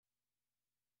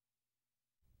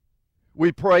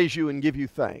We praise you and give you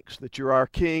thanks that you're our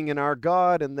King and our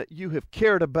God, and that you have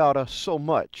cared about us so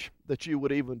much that you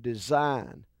would even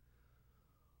design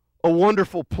a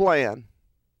wonderful plan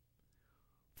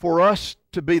for us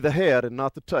to be the head and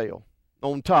not the tail,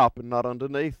 on top and not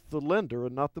underneath, the lender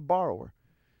and not the borrower.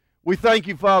 We thank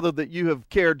you, Father, that you have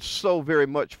cared so very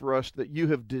much for us, that you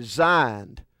have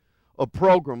designed a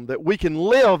program that we can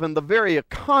live in the very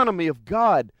economy of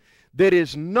God that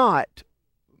is not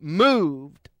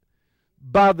moved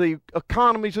by the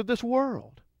economies of this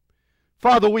world.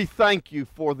 Father, we thank you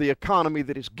for the economy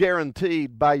that is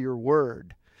guaranteed by your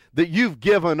word, that you've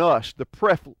given us the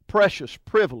precious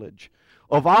privilege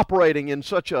of operating in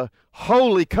such a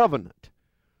holy covenant.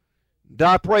 And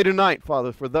I pray tonight,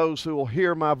 Father, for those who will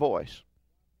hear my voice,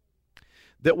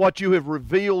 that what you have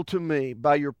revealed to me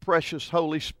by your precious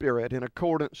Holy Spirit in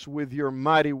accordance with your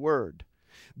mighty word,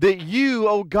 that you,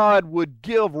 O God, would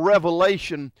give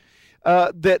revelation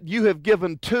that you have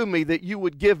given to me, that you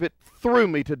would give it through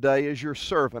me today as your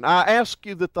servant. I ask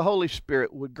you that the Holy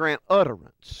Spirit would grant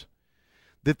utterance,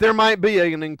 that there might be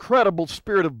an incredible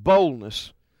spirit of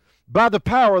boldness by the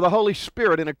power of the Holy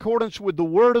Spirit in accordance with the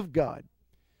Word of God,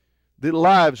 that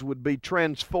lives would be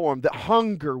transformed, that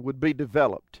hunger would be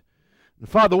developed. And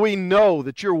Father, we know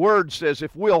that your Word says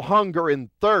if we'll hunger and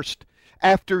thirst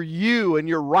after you and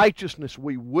your righteousness,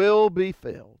 we will be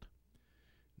filled.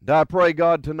 And I pray,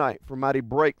 God, tonight for mighty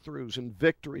breakthroughs and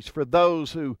victories for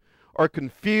those who are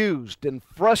confused and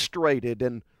frustrated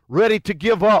and ready to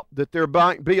give up, that there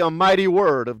might be a mighty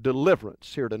word of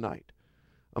deliverance here tonight,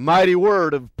 a mighty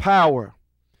word of power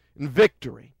and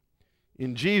victory.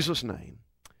 In Jesus' name,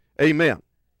 amen.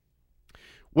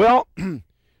 Well,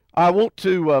 I want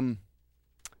to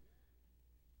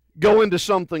go into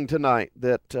something tonight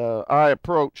that I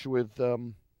approach with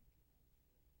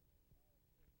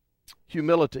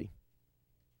humility.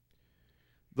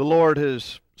 The Lord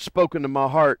has spoken to my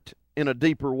heart in a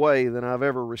deeper way than I've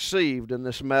ever received in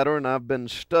this matter, and I've been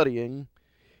studying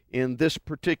in this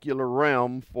particular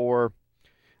realm for,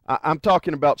 I'm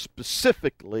talking about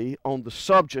specifically on the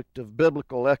subject of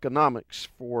biblical economics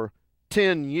for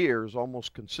 10 years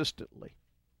almost consistently.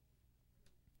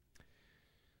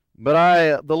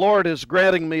 But the Lord is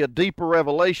granting me a deeper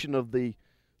revelation of the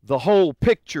whole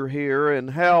picture here,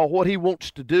 and how what he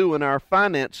wants to do in our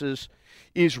finances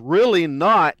is really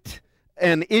not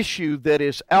an issue that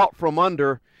is out from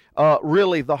under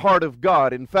really the heart of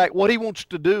God. In fact, what he wants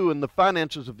to do in the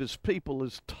finances of his people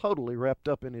is totally wrapped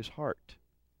up in his heart.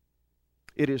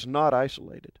 It is not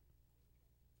isolated.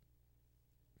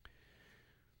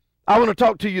 I want to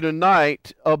talk to you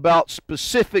tonight about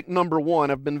specific number one.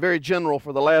 I've been very general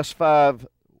for the last 5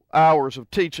 hours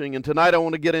of teaching, and tonight I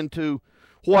want to get into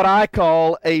what I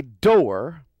call a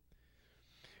door.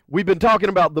 We've been talking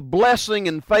about the blessing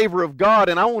and favor of God,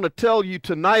 and I want to tell you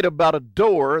tonight about a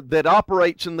door that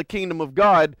operates in the kingdom of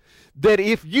God, that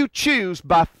if you choose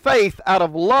by faith out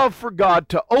of love for God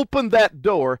to open that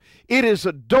door, it is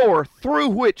a door through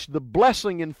which the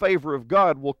blessing and favor of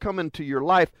God will come into your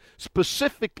life,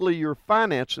 specifically your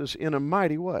finances, in a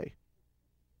mighty way.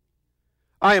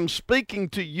 I am speaking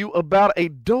to you about a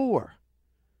door.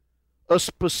 A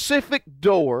specific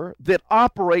door that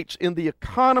operates in the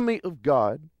economy of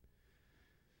God,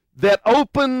 that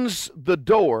opens the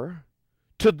door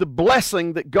to the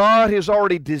blessing that God has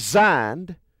already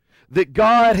designed, that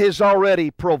God has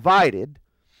already provided,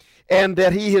 and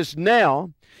that he has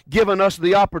now given us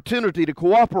the opportunity to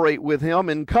cooperate with him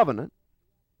in covenant,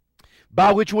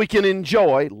 by which we can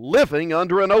enjoy living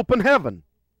under an open heaven.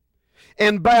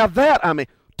 And by that, I mean,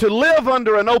 to live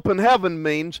under an open heaven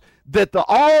means that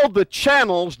all the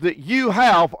channels that you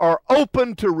have are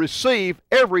open to receive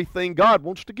everything God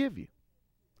wants to give you.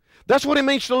 That's what it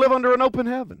means to live under an open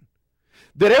heaven.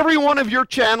 That every one of your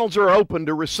channels are open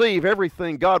to receive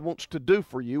everything God wants to do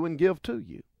for you and give to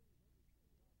you.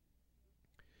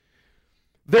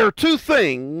 There are two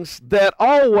things that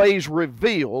always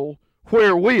reveal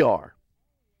where we are.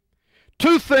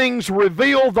 Two things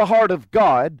reveal the heart of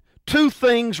God. Two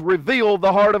things reveal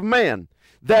the heart of man.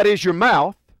 That is your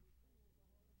mouth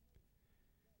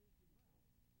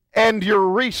and your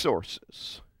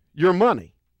resources, your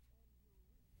money.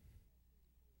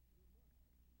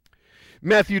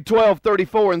 Matthew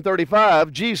 12:34 and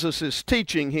 35, Jesus is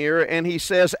teaching here, and he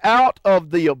says, out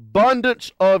of the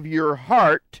abundance of your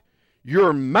heart,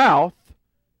 your mouth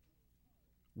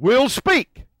will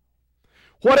speak.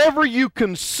 Whatever you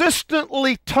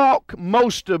consistently talk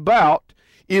most about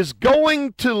is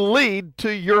going to lead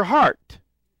to your heart.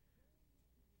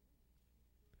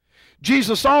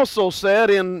 Jesus also said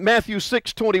in Matthew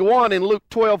 6:21 and Luke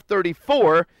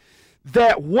 12:34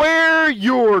 that where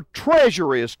your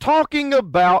treasure is, talking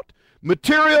about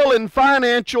material and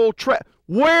financial,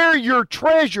 where your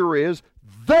treasure is,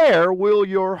 there will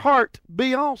your heart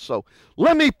be also.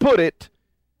 Let me put it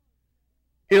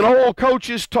in old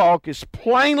coaches talk as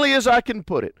plainly as I can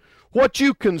put it. What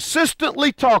you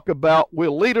consistently talk about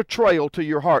will lead a trail to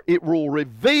your heart. It will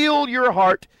reveal your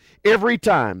heart every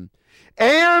time.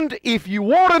 And if you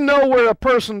want to know where a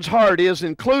person's heart is,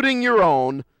 including your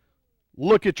own,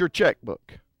 look at your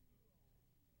checkbook.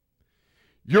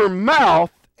 Your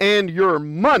mouth and your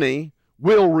money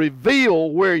will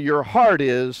reveal where your heart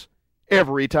is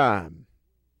every time.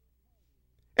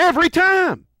 Every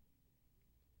time.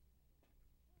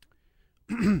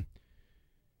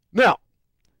 Now,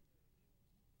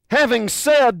 having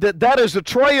said that that is a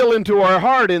trail into our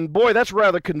heart, and boy, that's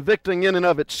rather convicting in and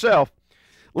of itself,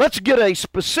 let's get a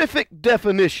specific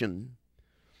definition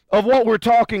of what we're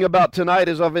talking about tonight,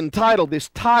 as I've entitled this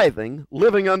tithing,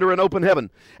 living under an open heaven.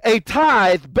 A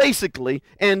tithe, basically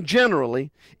and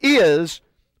generally, is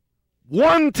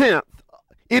 1/10.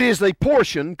 It is a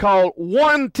portion called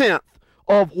 1/10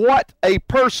 of what a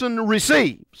person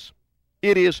receives.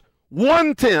 It is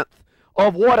 1/10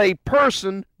 of what a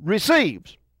person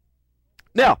receives.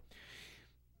 Now,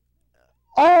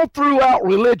 all throughout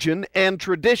religion and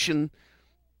tradition,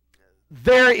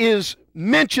 there is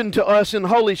mentioned to us in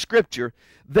Holy Scripture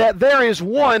that there is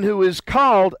one who is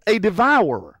called a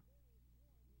devourer.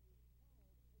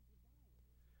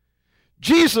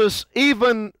 Jesus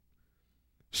even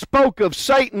spoke of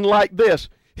Satan like this.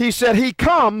 He said he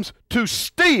comes to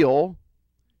steal,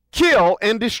 kill,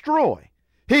 and destroy.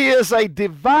 He is a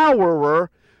devourer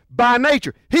by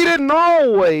nature. He wasn't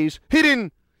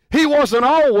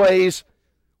always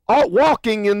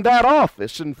walking in that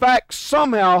office. In fact,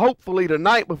 somehow, hopefully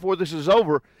tonight before this is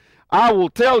over, I will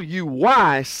tell you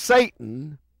why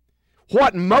Satan,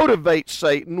 what motivates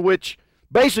Satan, which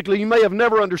basically you may have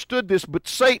never understood this, but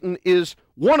Satan is,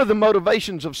 one of the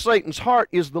motivations of Satan's heart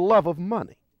is the love of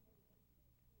money.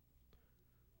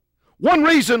 One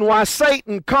reason why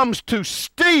Satan comes to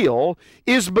steal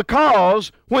is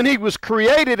because when he was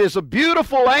created as a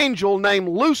beautiful angel named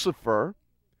Lucifer,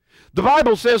 the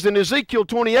Bible says in Ezekiel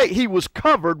 28, he was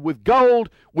covered with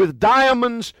gold, with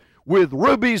diamonds, with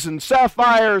rubies and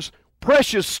sapphires,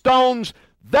 precious stones.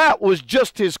 That was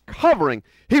just his covering.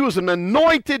 He was an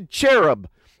anointed cherub,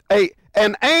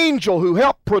 an angel who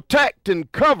helped protect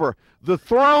and cover the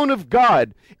throne of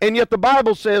God. And yet the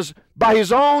Bible says, by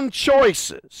his own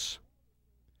choices,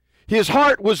 his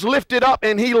heart was lifted up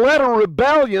and he led a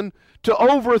rebellion to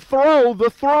overthrow the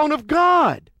throne of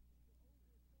God.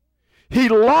 He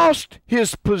lost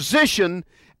his position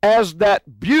as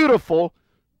that beautiful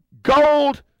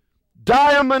gold,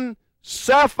 diamond,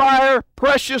 sapphire,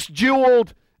 precious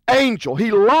jeweled angel. He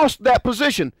lost that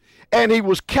position, and he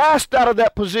was cast out of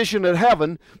that position in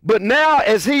heaven. But now,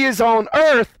 as he is on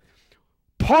earth,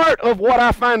 part of what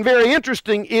I find very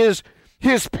interesting is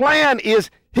his plan is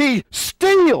he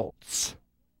steals.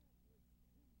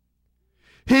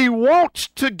 He wants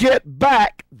to get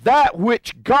back that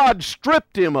which God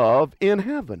stripped him of in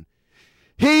heaven.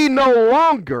 He no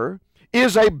longer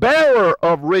is a bearer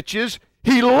of riches.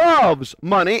 He loves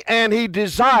money and he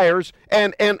desires,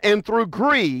 and through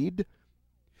greed,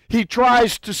 he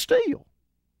tries to steal.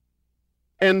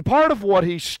 And part of what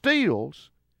he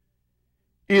steals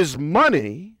is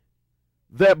money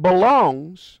that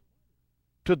belongs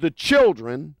to the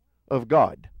children of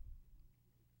God.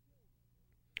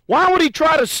 Why would he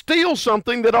try to steal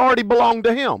something that already belonged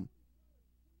to him?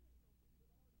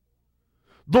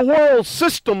 The world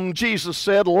system, Jesus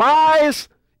said, lies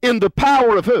in the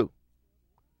power of who?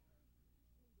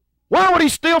 Why would he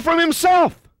steal from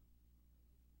himself?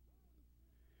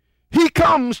 He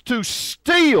comes to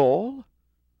steal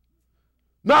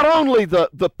not only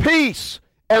the peace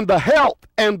and the health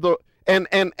and the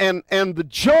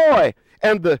joy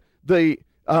and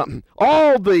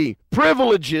all the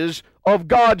privileges of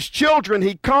God's children.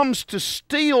 He comes to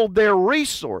steal their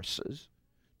resources,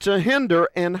 to hinder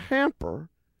and hamper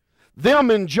them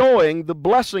enjoying the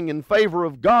blessing and favor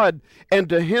of God, and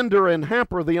to hinder and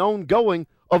hamper the ongoing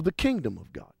of the kingdom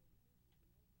of God.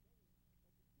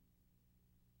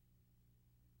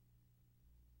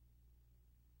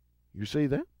 You see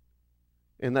that?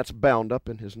 And that's bound up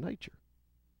in his nature.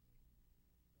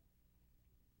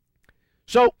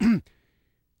 So,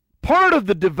 part of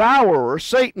the devourer,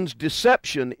 Satan's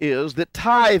deception, is that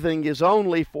tithing is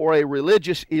only for a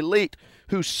religious elite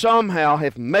who somehow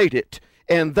have made it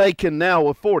and they can now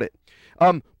afford it.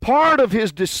 Part of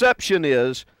his deception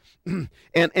is,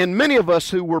 and many of us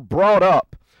who were brought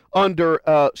up under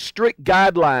strict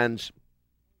guidelines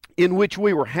in which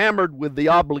we were hammered with the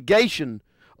obligation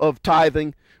of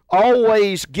tithing,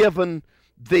 always given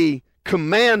the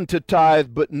command to tithe,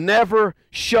 but never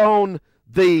shown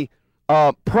the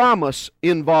promise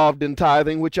involved in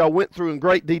tithing, which I went through in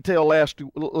great detail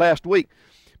last week.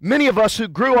 Many of us who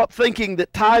grew up thinking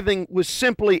that tithing was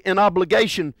simply an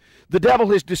obligation, the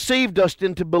devil has deceived us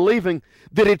into believing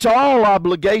that it's all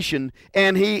obligation,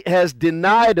 and he has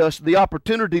denied us the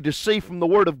opportunity to see from the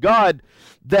Word of God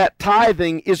that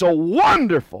tithing is a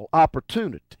wonderful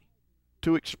opportunity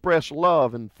to express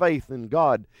love and faith in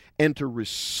God and to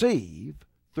receive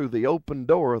through the open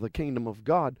door of the kingdom of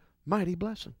God mighty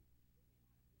blessing.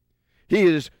 He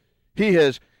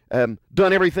has done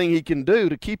everything he can do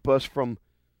to keep us from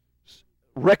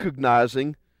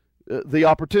recognizing the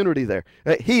opportunity there.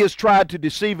 He has tried to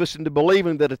deceive us into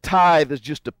believing that a tithe is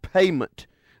just a payment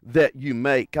that you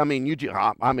make. I mean, you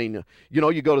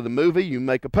go to the movie, you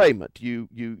make a payment. You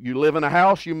live in a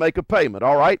house, you make a payment.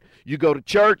 All right, you go to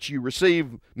church, you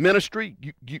receive ministry,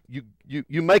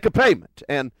 you make a payment.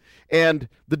 And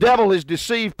the devil has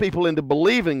deceived people into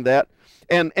believing that,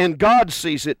 and God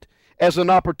sees it as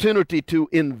an opportunity to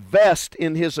invest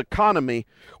in his economy,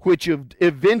 which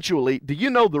eventually, do you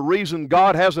know the reason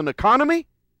God has an economy?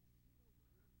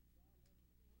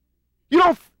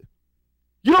 You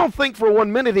don't think for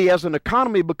 1 minute he has an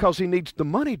economy because he needs the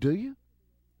money, do you?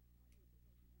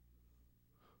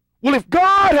 Well, if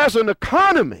God has an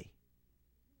economy,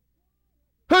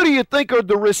 who do you think are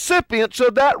the recipients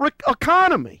of that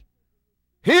economy?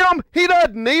 Him? He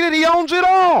doesn't need it. He owns it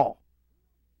all.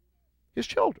 His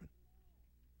children.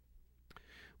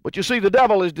 But you see, the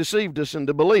devil has deceived us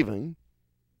into believing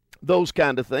those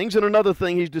kind of things. And another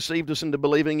thing he's deceived us into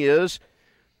believing is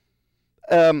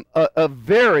a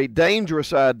very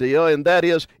dangerous idea, and that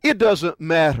is, it doesn't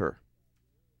matter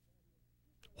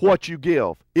what you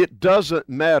give. It doesn't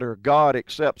matter. God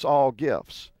accepts all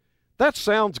gifts. That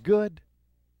sounds good.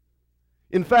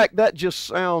 In fact, that just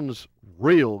sounds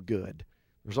real good.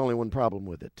 There's only one problem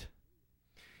with it.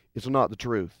 It's not the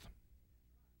truth.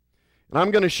 And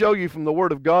I'm going to show you from the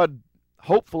Word of God,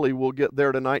 hopefully we'll get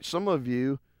there tonight. Some of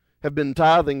you have been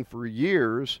tithing for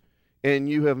years, and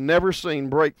you have never seen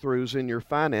breakthroughs in your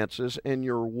finances, and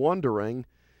you're wondering,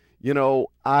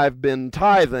 I've been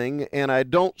tithing, and I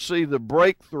don't see the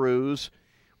breakthroughs.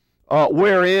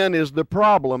 Wherein is the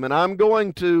problem? And I'm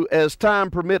going to, as time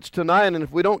permits tonight, and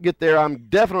if we don't get there, I'm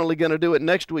definitely going to do it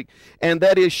next week, and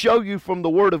that is show you from the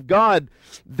Word of God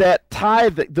that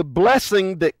tithing, the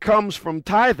blessing that comes from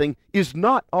tithing, is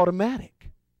not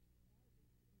automatic.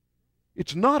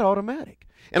 It's not automatic.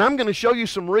 And I'm going to show you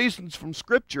some reasons from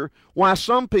Scripture why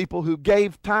some people who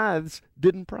gave tithes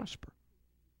didn't prosper.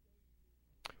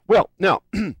 Well, now,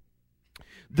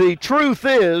 the truth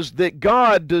is that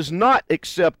God does not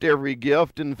accept every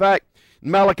gift. In fact,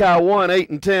 Malachi 1, 8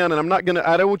 and 10, and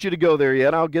I don't want you to go there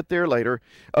yet. I'll get there later.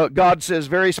 God says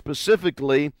very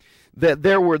specifically that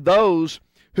there were those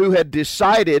who had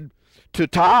decided to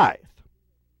tithe,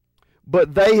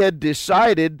 but they had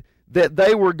decided that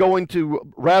they were going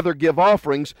to rather give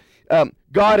offerings.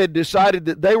 God had decided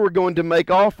that they were going to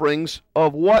make offerings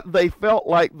of what they felt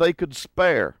like they could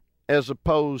spare, as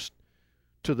opposed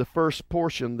to the first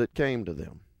portion that came to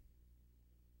them.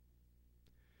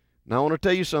 Now, I want to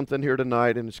tell you something here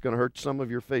tonight, and it's going to hurt some of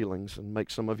your feelings and make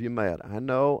some of you mad. I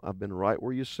know I've been right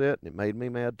where you sit, and it made me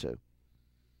mad too.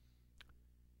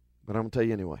 But I'm going to tell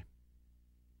you anyway.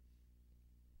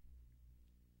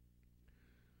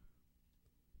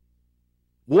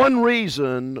 One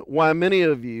reason why many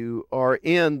of you are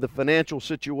in the financial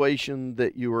situation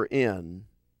that you are in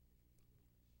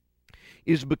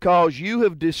is because you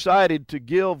have decided to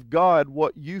give God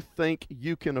what you think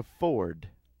you can afford.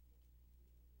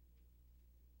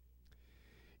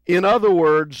 In other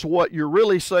words, what you're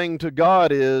really saying to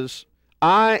God is,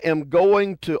 I am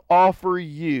going to offer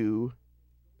you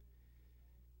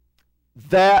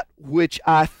that which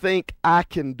I think I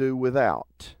can do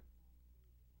without.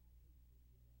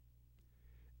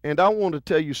 And I want to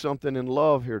tell you something in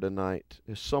love here tonight,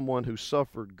 as someone who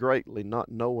suffered greatly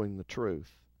not knowing the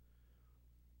truth.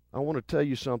 I want to tell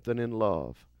you something in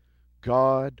love.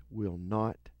 God will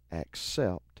not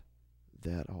accept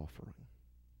that offering.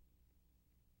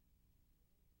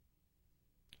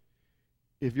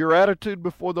 If your attitude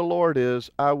before the Lord is,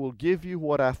 I will give you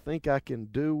what I think I can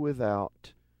do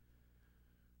without,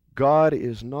 God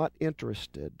is not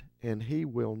interested, and He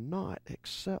will not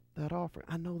accept that offering.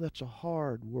 I know that's a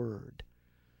hard word.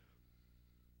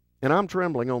 And I'm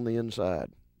trembling on the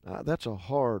inside. That's a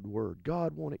hard word.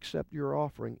 God won't accept your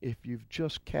offering if you've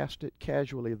just cast it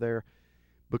casually there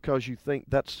because you think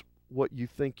that's what you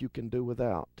think you can do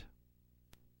without.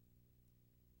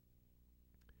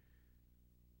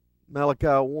 Malachi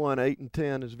 1, 8 and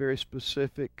 10 is very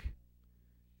specific.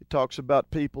 It talks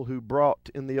about people who brought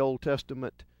in the Old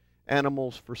Testament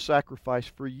animals for sacrifice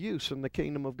for use in the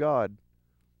kingdom of God.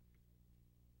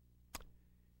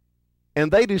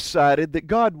 And they decided that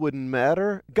God wouldn't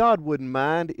matter. God wouldn't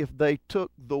mind if they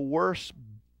took the worst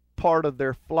part of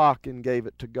their flock and gave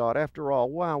it to God. After all,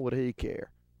 why would He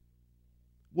care?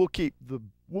 We'll keep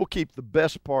the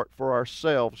best part for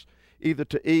ourselves, either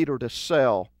to eat or to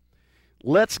sell.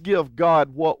 Let's give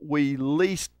God what we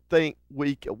think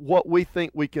we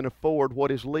can afford,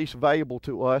 what is least valuable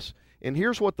to us. And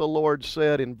here's what the Lord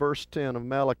said in verse 10 of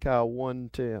Malachi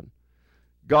 1:10.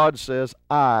 God says,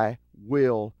 I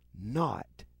will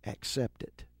not accept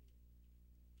it.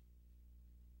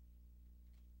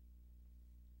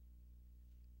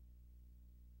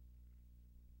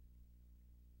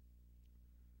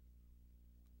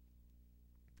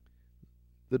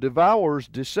 The devourer's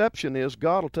deception is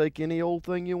God will take any old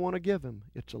thing you want to give him.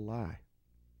 It's a lie.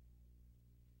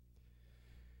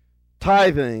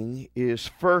 Tithing is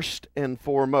first and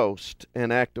foremost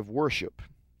an act of worship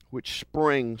which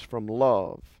springs from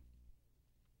love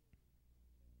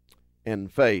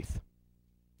and faith.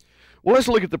 Well, let's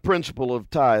look at the principle of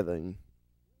tithing.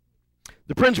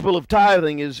 The principle of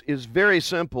tithing is very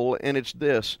simple, and it's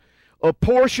this. A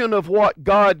portion of what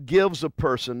God gives a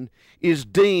person is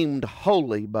deemed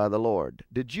holy by the Lord.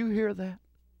 Did you hear that?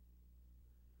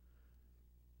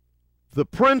 The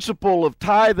principle of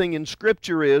tithing in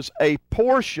Scripture is a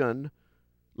portion.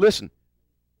 Listen,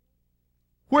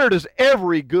 where does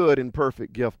every good and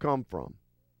perfect gift come from?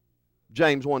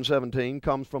 James 1:17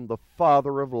 comes from the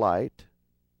Father of light,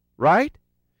 right?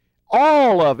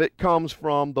 All of it comes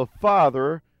from the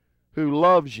Father who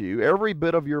loves you. Every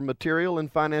bit of your material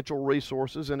and financial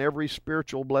resources and every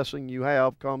spiritual blessing you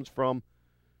have comes from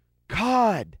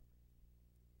God.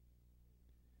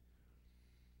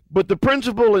 But the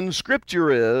principle in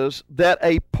Scripture is that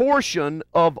a portion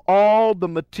of all the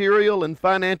material and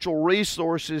financial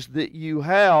resources that you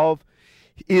have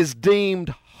is deemed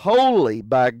holy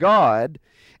by God,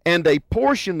 and a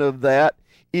portion of that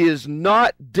is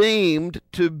not deemed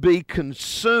to be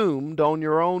consumed on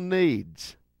your own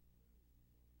needs.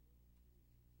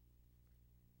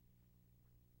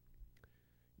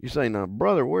 You say, now,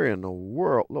 brother, where in the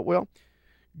world? Well,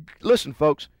 listen,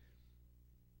 folks.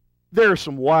 There are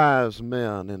some wise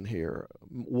men in here,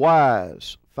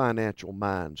 wise financial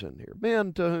minds in here,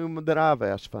 men to whom that I've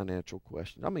asked financial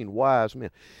questions. I mean, wise men.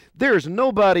 There's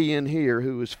nobody in here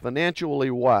who is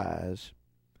financially wise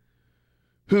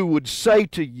who would say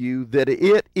to you that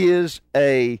it is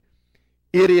a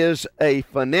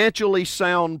financially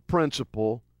sound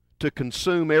principle to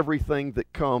consume everything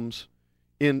that comes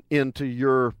into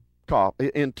your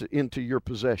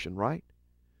possession, right?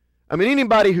 I mean,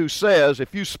 anybody who says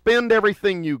if you spend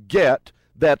everything you get,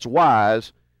 that's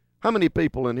wise, how many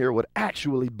people in here would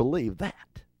actually believe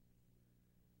that?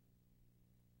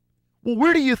 Well,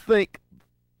 where do you think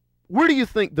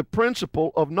the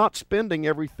principle of not spending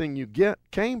everything you get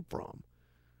came from?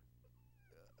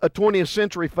 A 20th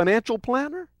century financial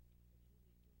planner?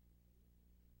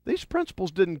 These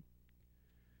principles didn't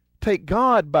take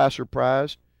God by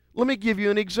surprise. Let me give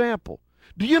you an example.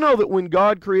 Do you know that when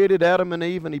God created Adam and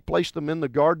Eve and He placed them in the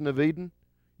Garden of Eden,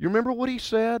 you remember what He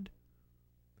said?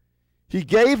 He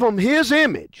gave them His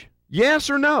image. Yes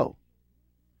or no?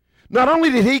 Not only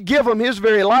did He give them His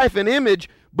very life and image,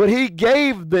 but He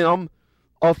gave them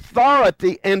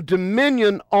authority and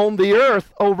dominion on the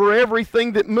earth over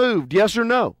everything that moved. Yes or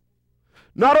no?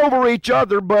 Not over each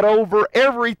other, but over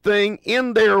everything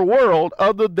in their world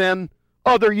other than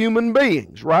other human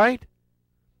beings, right?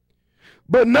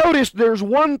 But notice there's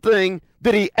one thing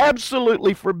that He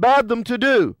absolutely forbade them to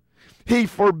do. He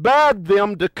forbade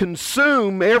them to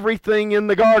consume everything in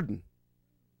the garden.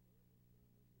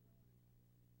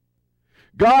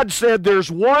 God said, there's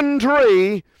one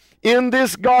tree in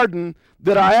this garden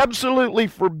that I absolutely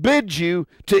forbid you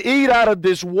to eat out of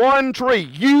this one tree.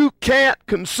 You can't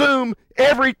consume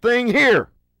everything here.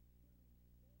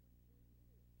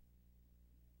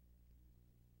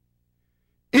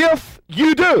 If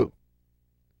you do,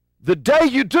 the day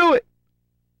you do it,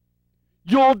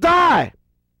 you'll die.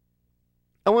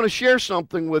 I want to share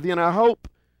something with you, and I hope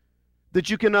that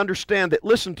you can understand that.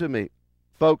 Listen to me,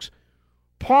 folks.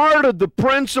 Part of the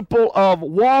principle of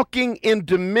walking in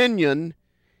dominion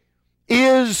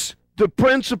is the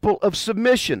principle of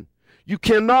submission. You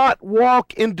cannot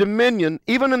walk in dominion,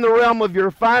 even in the realm of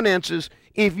your finances,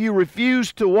 if you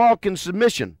refuse to walk in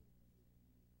submission.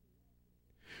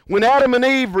 When Adam and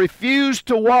Eve refused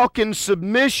to walk in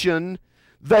submission,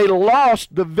 they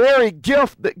lost the very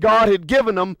gift that God had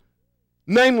given them,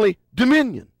 namely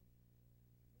dominion.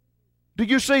 Do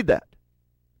you see that?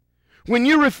 When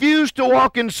you refuse to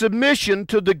walk in submission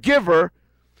to the giver,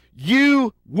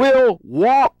 you will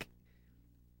walk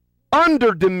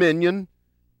under dominion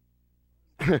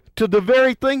to the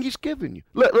very thing he's given you.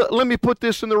 Let me put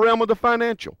this in the realm of the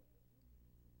financial.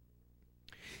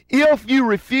 If you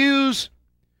refuse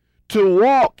to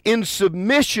walk in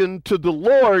submission to the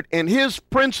Lord and his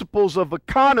principles of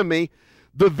economy,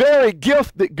 the very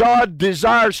gift that God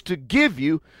desires to give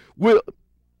you will,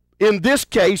 in this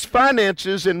case,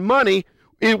 finances and money,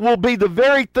 it will be the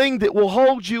very thing that will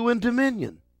hold you in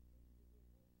dominion.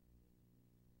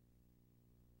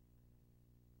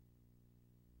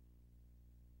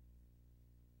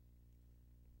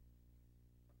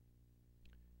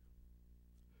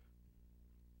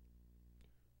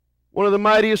 One of the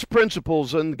mightiest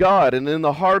principles in God and in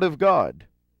the heart of God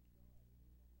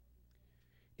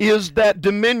is that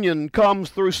dominion comes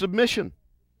through submission.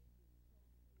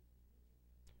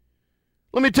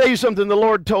 Let me tell you something the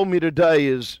Lord told me today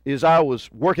is I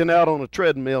was working out on a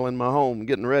treadmill in my home,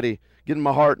 getting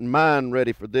my heart and mind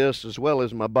ready for this as well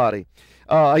as my body.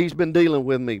 He's been dealing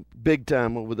with me big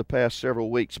time over the past several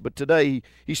weeks, but today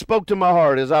he spoke to my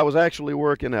heart as I was actually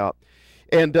working out.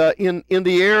 And in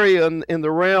the area, in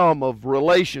the realm of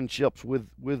relationships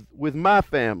with my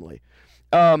family,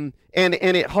 and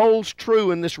it holds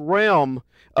true in this realm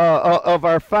of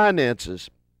our finances.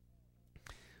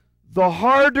 The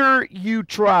harder you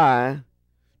try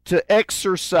to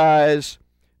exercise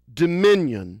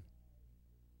dominion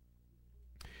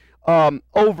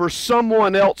over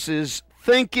someone else's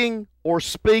thinking or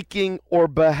speaking or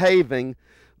behaving,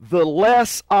 the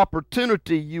less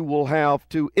opportunity you will have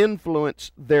to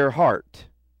influence their heart.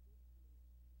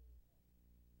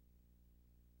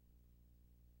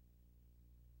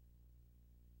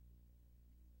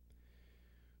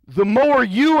 The more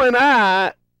you and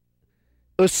I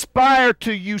aspire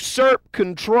to usurp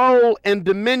control and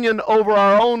dominion over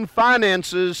our own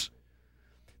finances,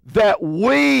 that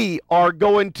we are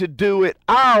going to do it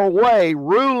our way,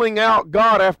 ruling out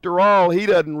God. After all, he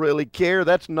doesn't really care.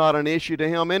 That's not an issue to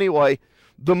him anyway.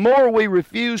 The more we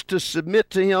refuse to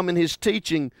submit to him in his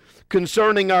teaching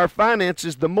concerning our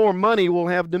finances, the more money will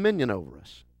have dominion over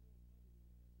us.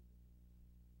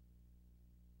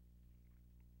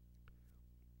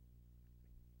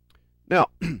 Now,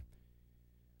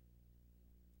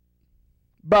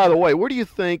 by the way, where do you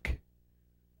think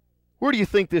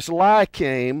this lie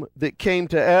came that came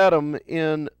to Adam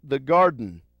in the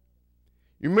garden?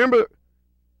 You remember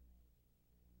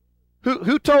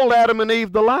who told Adam and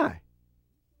Eve the lie?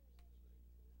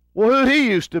 Well, who'd he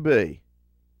used to be?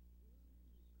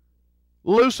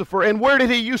 Lucifer. And where did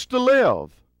he used to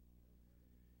live?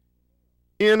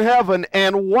 In heaven.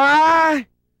 And why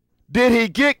did he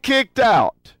get kicked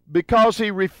out? Because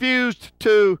he refused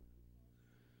to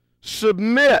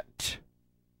submit.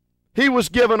 He was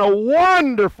given a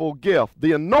wonderful gift,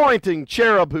 the anointing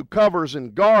cherub who covers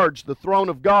and guards the throne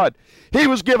of God. He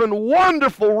was given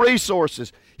wonderful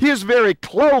resources. His very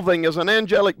clothing as an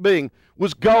angelic being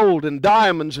was gold and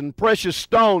diamonds and precious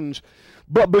stones.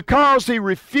 But because he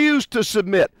refused to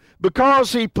submit,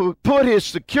 because he put his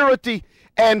security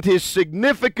and his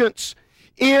significance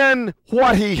in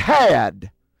what he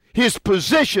had, his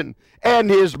position and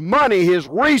his money, his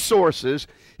resources,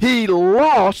 he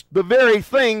lost the very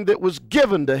thing that was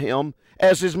given to him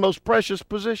as his most precious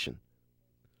possession.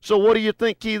 So what do you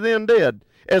think he then did?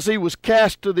 As he was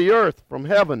cast to the earth from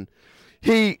heaven,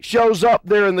 he shows up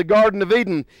there in the Garden of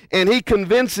Eden, and he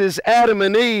convinces Adam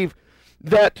and Eve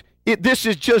that this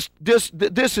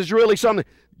is really something.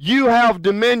 You have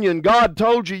dominion. God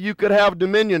told you you could have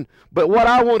dominion. But what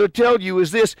I want to tell you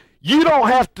is this: you don't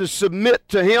have to submit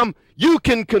to him. You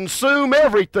can consume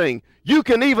everything. You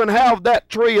can even have that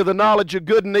tree of the knowledge of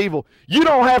good and evil. You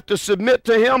don't have to submit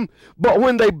to him. But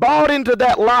when they bought into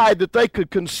that lie that they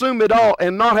could consume it all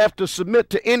and not have to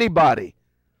submit to anybody,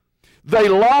 they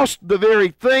lost the very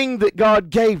thing that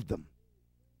God gave them: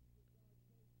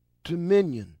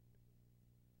 dominion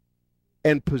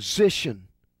and position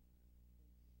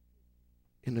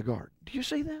in the garden. Do you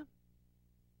see that?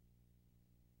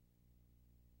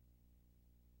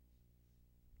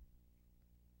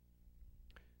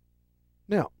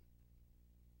 Now,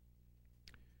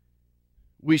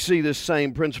 we see this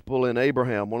same principle in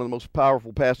Abraham. One of the most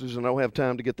powerful passages, and I don't have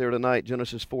time to get there tonight.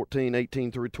 Genesis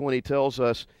 14:18 through 20 tells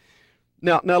us.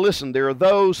 Now listen, there are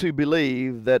those who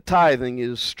believe that tithing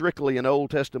is strictly an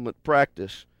Old Testament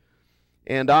practice.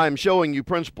 And I am showing you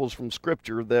principles from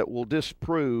Scripture that will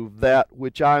disprove that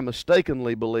which I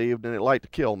mistakenly believed, and it'd like to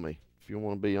kill me, if you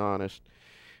want to be honest.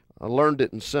 I learned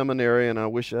it in seminary, and I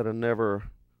wish I'd have never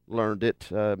learned it.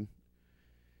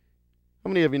 How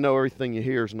many of you know everything you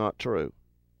hear is not true?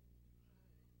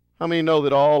 How many know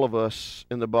that all of us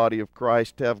in the body of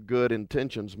Christ have good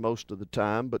intentions most of the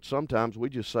time, but sometimes we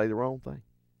just say the wrong thing?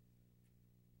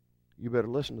 You better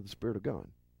listen to the Spirit of God.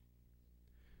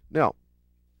 Now,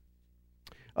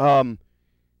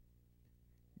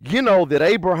 you know that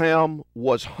Abraham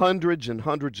was hundreds and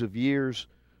hundreds of years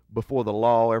before the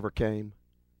law ever came?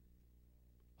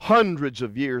 Hundreds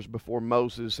of years before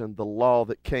Moses and the law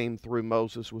that came through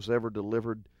Moses was ever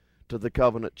delivered to the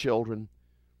covenant children.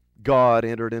 God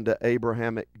entered into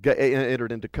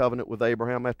covenant with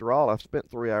Abraham. After all, I've spent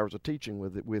 3 hours of teaching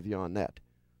with you on that.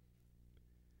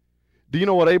 Do you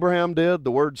know what Abraham did?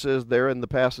 The Word says there in the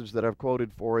passage that I've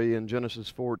quoted for you in Genesis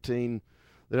 14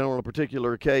 that on a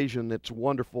particular occasion that's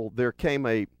wonderful. There came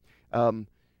a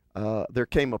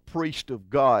priest of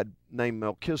God named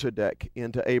Melchizedek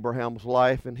into Abraham's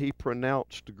life, and he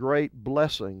pronounced great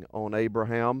blessing on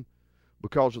Abraham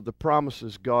because of the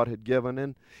promises God had given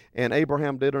him. And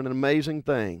Abraham did an amazing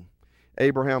thing.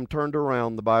 Abraham turned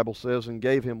around, the Bible says, and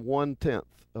gave him 1/10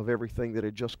 of everything that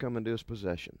had just come into his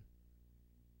possession.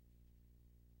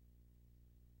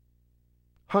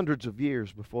 Hundreds of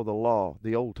years before the law,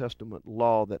 the Old Testament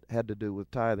law that had to do with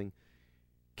tithing,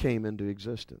 came into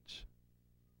existence.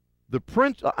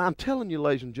 I'm telling you,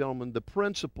 ladies and gentlemen, the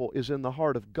principle is in the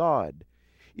heart of God.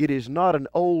 It is not an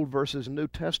Old versus New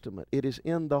Testament. It is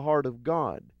in the heart of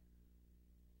God.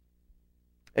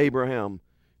 Abraham,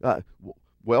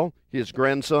 his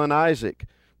grandson Isaac,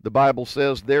 the Bible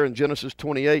says there in Genesis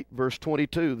 28, verse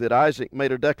 22, that Isaac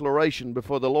made a declaration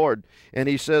before the Lord, and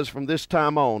he says, from this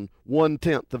time on,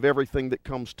 1/10 of everything that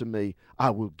comes to me, I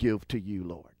will give to you,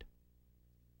 Lord.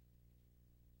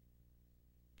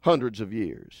 Hundreds of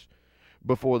years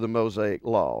before the Mosaic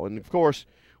Law. And of course,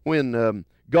 when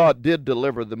God did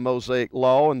deliver the Mosaic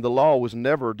Law, and the law was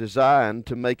never designed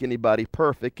to make anybody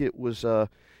perfect, it was a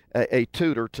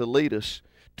tutor to lead us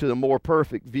to the more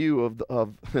perfect view of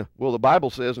the Bible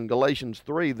says in Galatians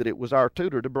 3 that it was our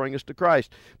tutor to bring us to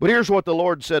Christ. But here's what the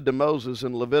Lord said to Moses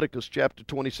in Leviticus chapter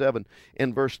 27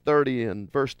 in verse 30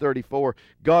 and verse 34.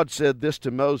 God said this to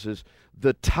Moses,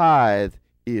 the tithe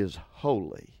is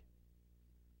holy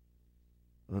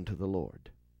unto the Lord.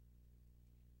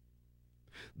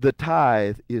 The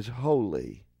tithe is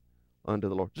holy unto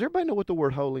the Lord. Does everybody know what the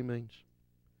word holy means?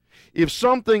 If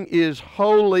something is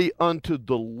holy unto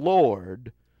the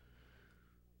Lord,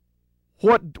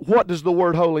 what does the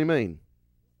word holy mean?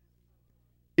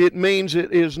 It means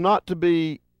it is not to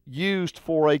be used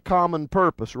for a common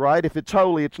purpose, right? If it's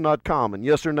holy, it's not common.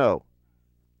 Yes or no?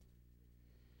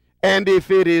 And if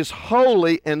it is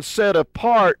holy and set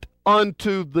apart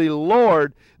unto the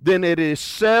Lord, then it is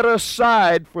set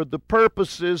aside for the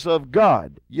purposes of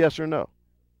God. Yes or no?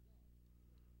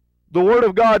 The Word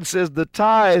of God says the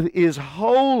tithe is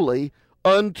holy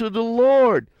unto the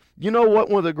Lord. You know what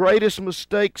one of the greatest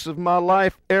mistakes of my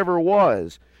life ever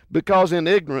was? Because in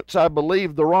ignorance I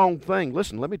believed the wrong thing.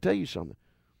 Listen, let me tell you something.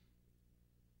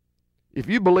 If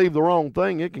you believe the wrong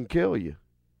thing, it can kill you.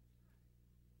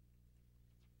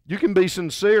 You can be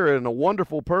sincere and a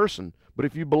wonderful person, but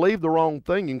if you believe the wrong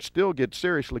thing, you can still get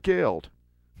seriously killed.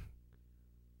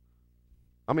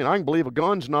 I mean, I can believe a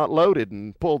gun's not loaded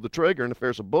and pull the trigger, and if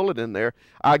there's a bullet in there,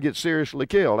 I get seriously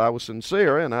killed. I was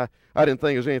sincere, and I didn't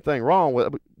think there was anything wrong with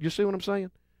it. But you see what I'm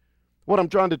saying? What I'm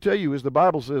trying to tell you is the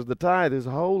Bible says the tithe is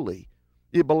holy.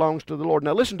 It belongs to the Lord.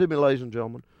 Now listen to me, ladies and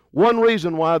gentlemen. One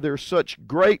reason why there's such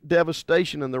great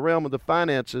devastation in the realm of the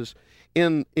finances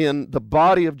in the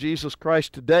body of Jesus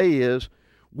Christ today is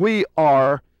we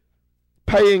are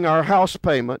paying our house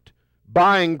payment,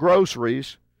 buying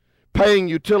groceries, paying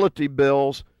utility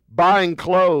bills, buying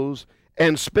clothes,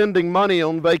 and spending money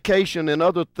on vacation and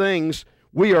other things.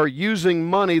 We are using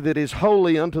money that is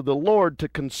holy unto the Lord to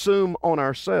consume on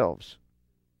ourselves.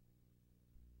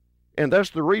 And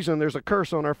that's the reason there's a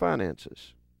curse on our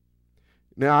finances.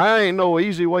 Now, I ain't no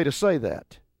easy way to say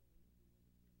that.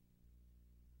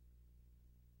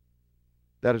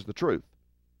 That is the truth.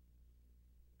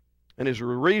 And is the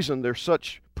reason there's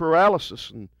such paralysis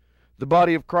in the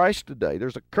body of Christ today.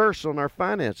 There's a curse on our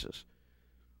finances.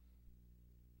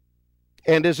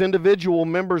 And as individual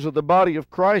members of the body of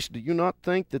Christ, do you not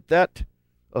think that that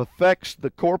affects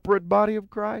the corporate body of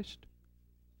Christ?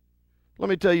 Let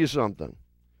me tell you something.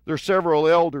 There are several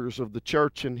elders of the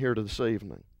church in here this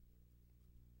evening.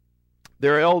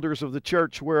 There are elders of the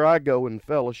church where I go in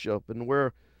fellowship and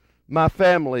where my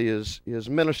family is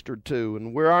ministered to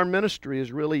and where our ministry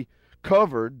is really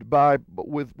covered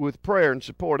with prayer and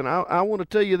support. And I want to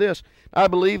tell you this. I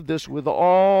believe this with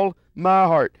all my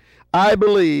heart. I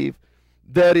believe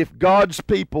that if God's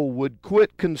people would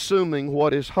quit consuming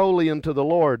what is holy unto the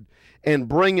Lord and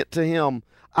bring it to Him,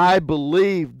 I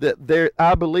believe that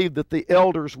the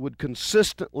elders would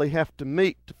consistently have to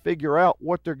meet to figure out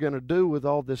what they're going to do with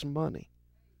all this money.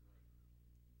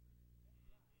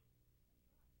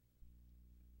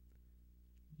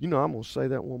 You know, I'm going to say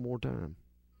that one more time.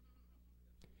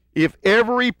 If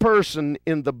every person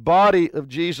in the body of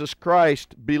Jesus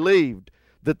Christ believed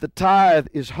that the tithe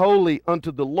is holy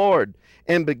unto the Lord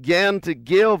and began to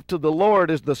give to the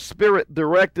Lord as the Spirit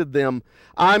directed them,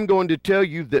 I'm going to tell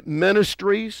you that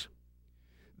ministries,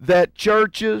 that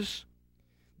churches,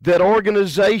 that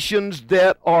organizations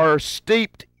that are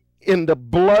steeped in the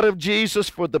blood of Jesus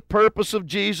for the purpose of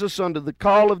Jesus, under the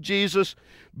call of Jesus,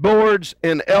 boards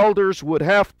and elders would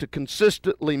have to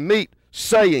consistently meet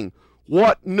saying,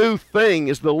 what new thing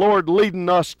is the Lord leading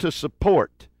us to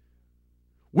support?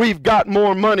 We've got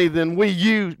more money than we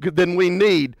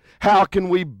need. How can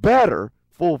we better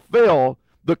fulfill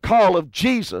the call of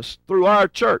Jesus through our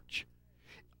church?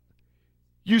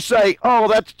 You say, oh,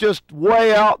 that's just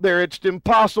way out there. It's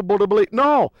impossible to believe.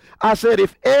 No, I said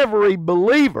if every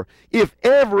believer, if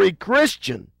every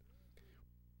Christian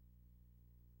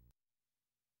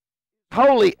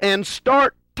holy and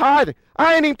start tithing.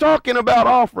 I ain't even talking about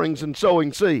offerings and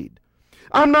sowing seed.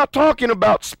 I'm not talking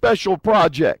about special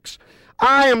projects.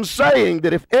 I am saying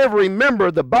that if every member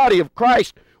of the body of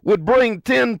Christ would bring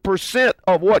 10%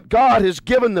 of what God has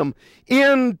given them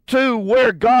into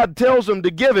where God tells them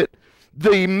to give it,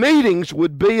 the meetings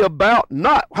would be about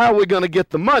not how we're going to get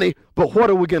the money, but what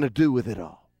are we going to do with it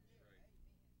all.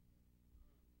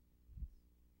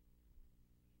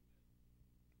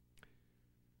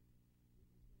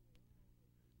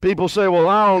 People say, well,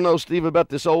 I don't know, Steve, about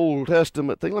this Old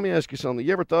Testament thing. Let me ask you something.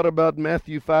 You ever thought about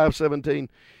Matthew 5:17?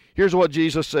 Here's what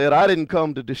Jesus said. I didn't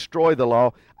come to destroy the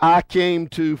law. I came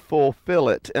to fulfill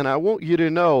it. And I want you to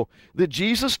know that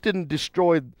Jesus didn't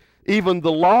destroy even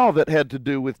the law that had to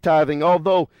do with tithing.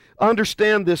 Although,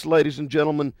 understand this, ladies and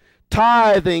gentlemen,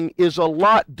 tithing is a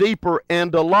lot deeper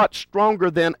and a lot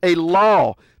stronger than a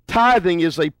law. Tithing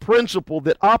is a principle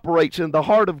that operates in the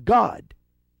heart of God.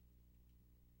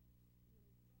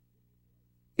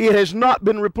 It has not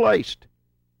been replaced.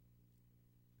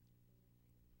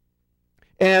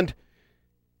 And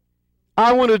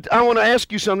I want to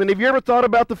ask you something. Have you ever thought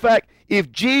about the fact,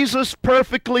 if Jesus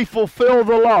perfectly fulfilled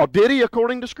the law, did he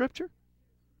according to Scripture?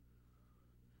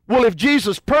 Well, if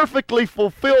Jesus perfectly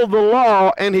fulfilled the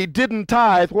law and he didn't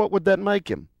tithe, what would that make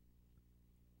him?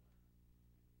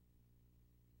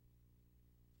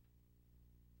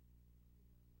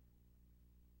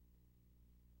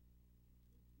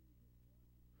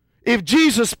 If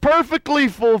Jesus perfectly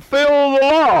fulfilled the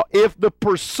law, if the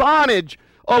personage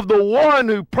of the one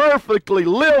who perfectly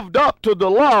lived up to the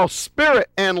law, spirit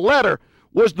and letter,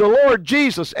 was the Lord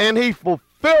Jesus, and he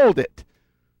fulfilled it,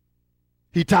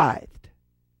 he tithed.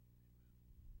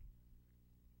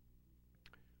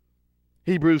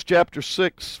 Hebrews chapter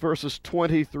 6, verses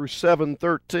 20 through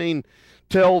 7:13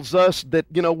 tells us that,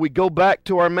 we go back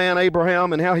to our man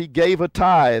Abraham and how he gave a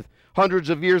tithe hundreds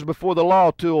of years before the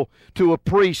law to a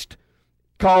priest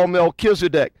called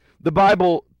Melchizedek. The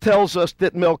Bible tells us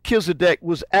that Melchizedek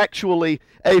was actually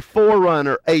a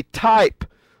forerunner, a type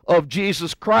of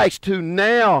Jesus Christ, who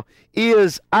now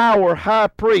is our high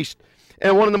priest.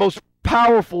 And one of the most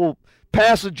powerful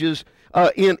passages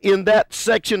in that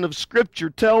section of Scripture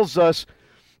tells us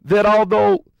that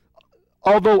although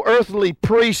earthly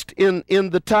priests in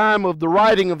the time of the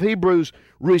writing of Hebrews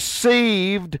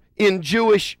received in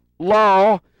Jewish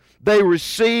law, they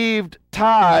received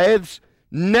tithes.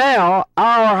 Now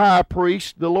our high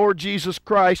priest, the Lord Jesus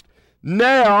Christ,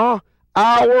 now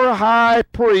our high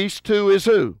priest, who is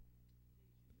who?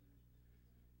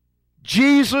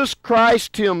 Jesus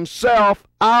Christ himself,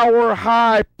 our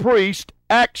high priest,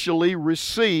 actually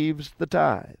receives the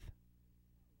tithe.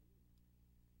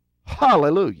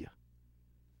 Hallelujah.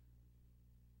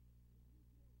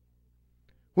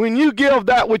 When you give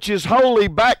that which is holy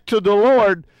back to the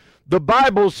Lord, the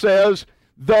Bible says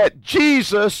that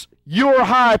Jesus, your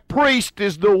high priest,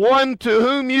 is the one to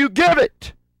whom you give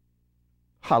it.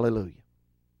 Hallelujah.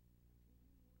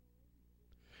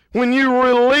 When you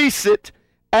release it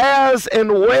as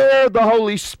and where the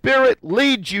Holy Spirit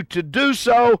leads you to do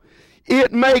so,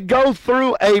 it may go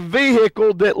through a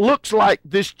vehicle that looks like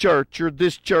this church or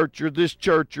this church or this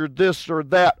church or this or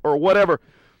that or whatever.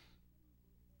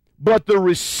 But the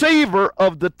receiver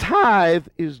of the tithe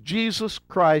is Jesus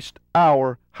Christ,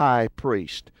 our high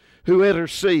priest, who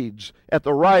intercedes at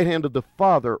the right hand of the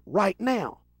Father right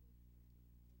now.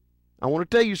 I want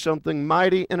to tell you something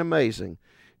mighty and amazing.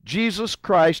 Jesus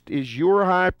Christ is your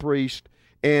high priest,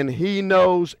 and He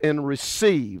knows and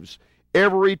receives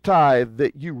every tithe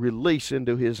that you release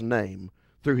into His name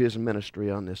through His ministry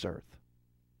on this earth.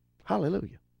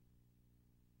 Hallelujah.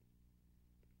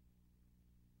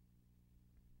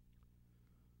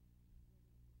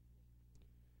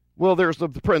 Well, there's the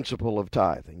principle of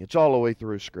tithing. It's all the way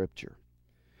through Scripture.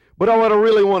 But what I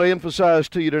really want to emphasize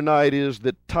to you tonight is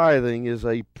that tithing is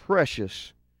a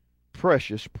precious,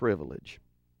 precious privilege.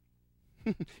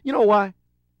 You know why?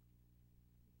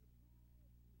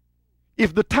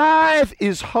 If the tithe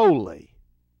is holy,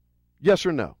 yes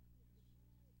or no?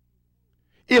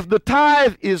 If the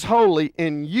tithe is holy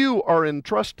and you are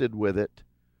entrusted with it,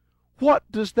 what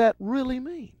does that really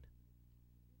mean?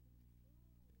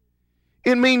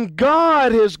 It means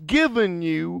God has given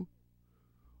you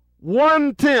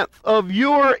 1/10 of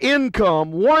your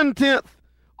income, 1/10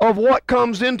 of what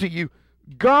comes into you.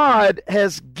 God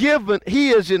has given, He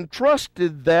has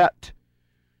entrusted that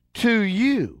to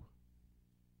you.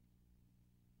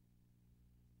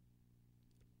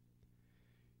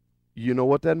 You know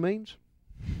what that means?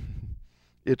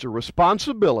 It's a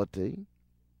responsibility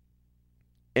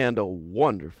and a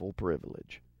wonderful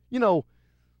privilege. You know,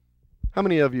 how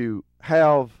many of you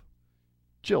have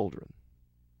children?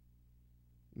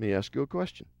 Let me ask you a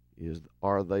question.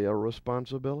 Are they a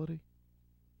responsibility?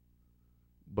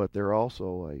 But they're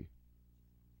also a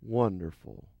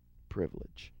wonderful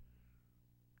privilege.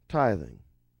 Tithing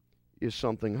is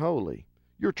something holy.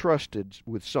 You're trusted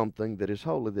with something that is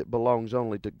holy, that belongs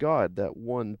only to God, that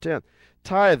 1/10.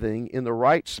 Tithing in the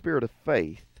right spirit of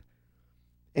faith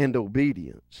and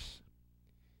obedience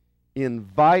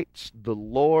invites the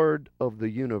Lord of the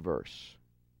universe.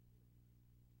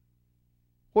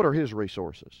 What are His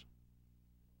resources?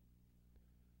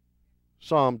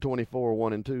 Psalm 24,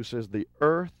 1 and 2 says, "The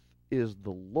earth is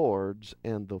the Lord's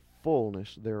and the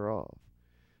fullness thereof."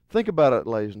 Think about it,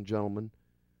 ladies and gentlemen.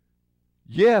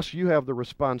 Yes, you have the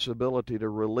responsibility to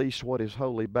release what is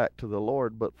holy back to the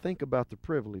Lord, but think about the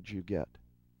privilege you get.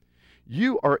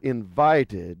 You are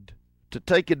invited to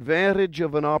take advantage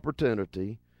of an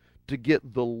opportunity to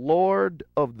get the Lord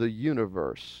of the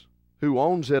universe, who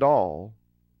owns it all,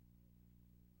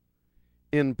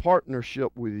 in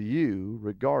partnership with you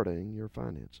regarding your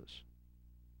finances.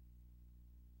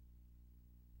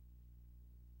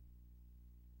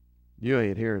 You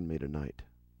ain't hearing me tonight.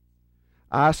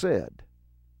 I said,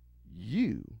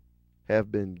 you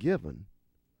have been given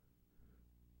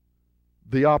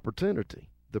the opportunity,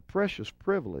 the precious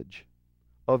privilege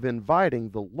of inviting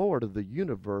the Lord of the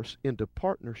universe into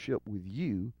partnership with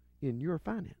you in your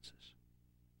finances.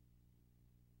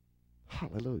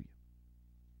 Hallelujah.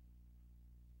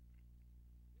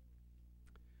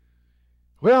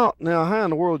 Well, now, how in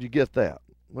the world you get that?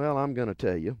 Well, I'm going to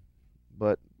tell you.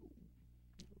 But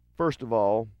first of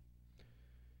all,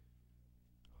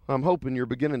 I'm hoping you're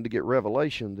beginning to get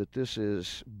revelation that this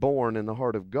is born in the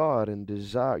heart of God, and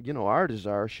desire. You know, our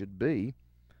desire should be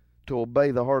to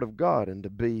obey the heart of God and to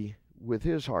be with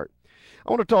His heart. I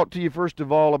want to talk to you first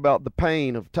of all about the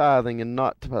pain of tithing and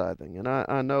not tithing. And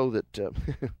I know that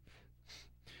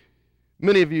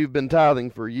many of you who've been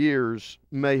tithing for years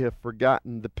may have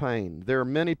forgotten the pain. There are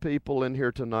many people in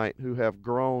here tonight who have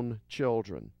grown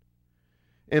children.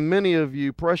 And many of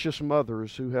you precious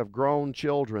mothers who have grown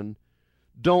children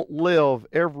don't live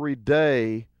every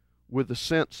day with a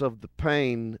sense of the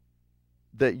pain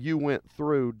that you went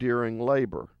through during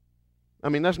labor. I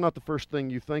mean, that's not the first thing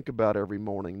you think about every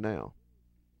morning now.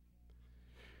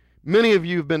 Many of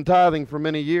you have been tithing for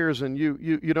many years, and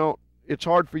you don't, it's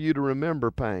hard for you to remember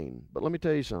pain. But let me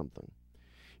tell you something.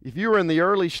 If you're in the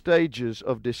early stages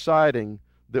of deciding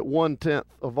that 1/10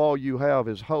 of all you have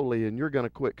is holy and you're going to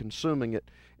quit consuming it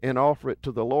and offer it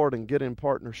to the Lord and get in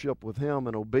partnership with Him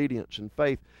in obedience and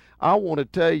faith, I want to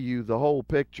tell you the whole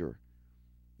picture.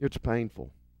 It's painful.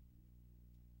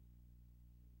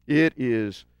 It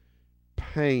is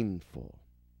painful.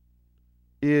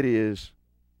 It is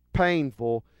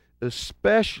painful,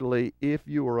 especially if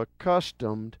you are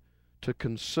accustomed to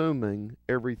consuming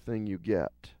everything you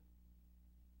get.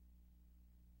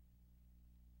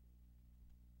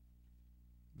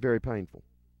 Very painful.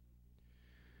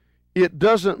 It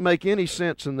doesn't make any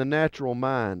sense in the natural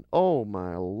mind. Oh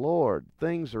my Lord,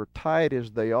 things are tight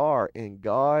as they are, and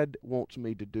God wants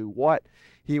me to do what?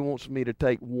 He wants me to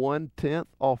take 1/10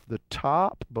 off the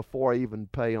top before I even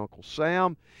pay Uncle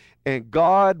Sam. And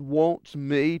God wants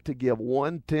me to give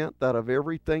 1/10 out of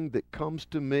everything that comes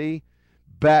to me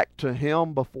back to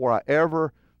Him before I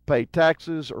ever pay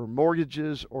taxes or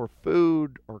mortgages or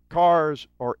food or cars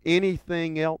or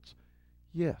anything else.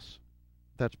 Yes,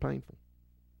 that's painful.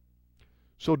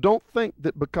 So don't think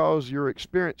that because you're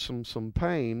experiencing some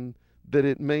pain that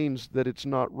it means that it's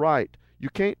not right. You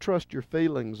can't trust your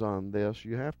feelings on this.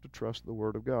 You have to trust the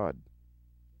Word of God.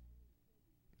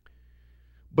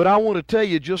 But I want to tell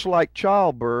you, just like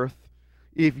childbirth,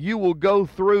 if you will go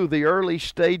through the early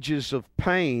stages of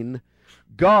pain,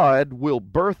 God will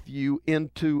birth you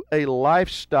into a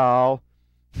lifestyle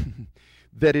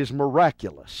that is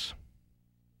miraculous.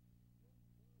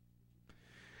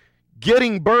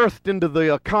 Getting birthed into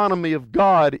the economy of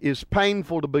God is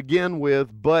painful to begin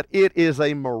with, but it is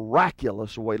a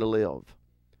miraculous way to live.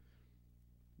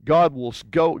 God will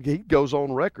go, He goes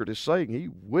on record as saying He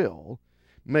will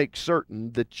make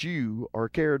certain that you are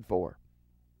cared for.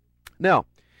 Now,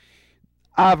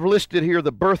 I've listed here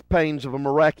the birth pains of a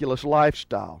miraculous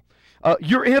lifestyle.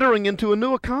 You're entering into a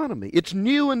new economy. It's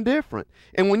new and different.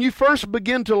 And when you first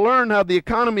begin to learn how the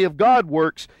economy of God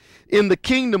works in the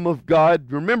kingdom of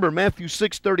God, remember Matthew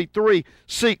 6:33,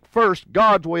 seek first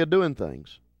God's way of doing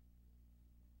things,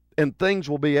 and things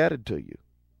will be added to you.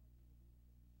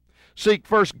 Seek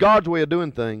first God's way of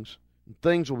doing things, and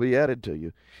things will be added to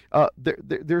you.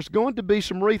 There's going to be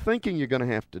some rethinking you're going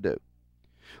to have to do.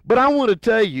 But I want to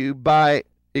tell you by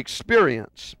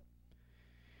experience,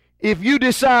 if you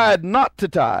decide not to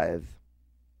tithe,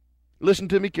 listen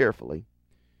to me carefully.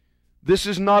 This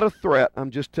is not a threat. I'm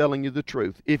just telling you the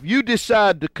truth. If you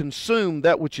decide to consume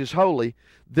that which is holy,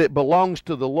 that belongs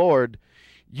to the Lord,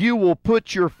 you will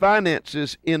put your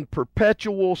finances in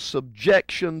perpetual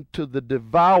subjection to the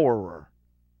devourer,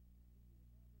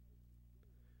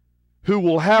 who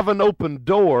will have an open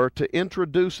door to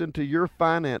introduce into your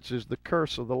finances the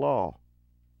curse of the law.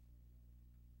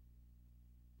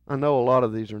 I know a lot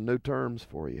of these are new terms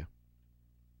for you.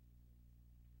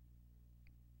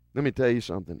 Let me tell you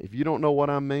something. If you don't know what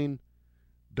I mean,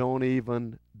 don't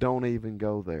even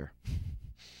go there.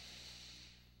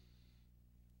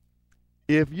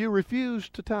 If you refuse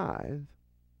to tithe,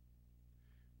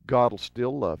 God will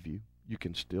still love you. You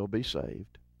can still be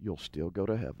saved. You'll still go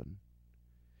to heaven.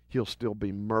 He'll still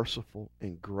be merciful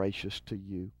and gracious to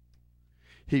you.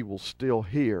 He will still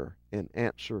hear and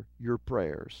answer your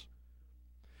prayers.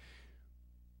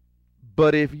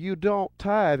 But if you don't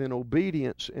tithe in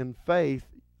obedience and faith,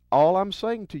 all I'm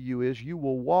saying to you is you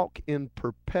will walk in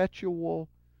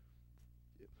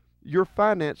your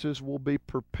finances will be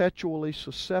perpetually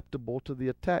susceptible to the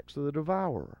attacks of the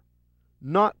devourer,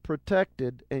 not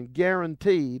protected and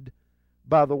guaranteed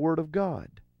by the Word of God.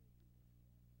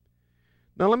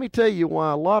 Now let me tell you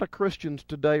why a lot of Christians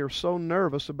today are so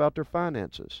nervous about their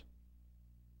finances.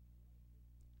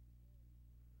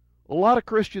 A lot of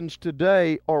Christians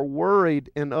today are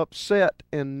worried and upset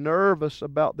and nervous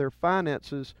about their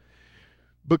finances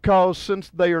because since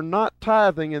they are not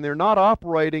tithing and they're not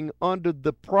operating under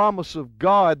the promise of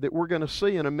God that we're going to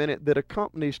see in a minute that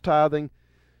accompanies tithing,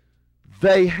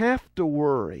 they have to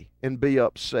worry and be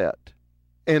upset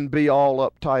and be all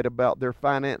uptight about their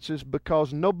finances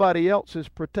because nobody else is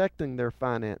protecting their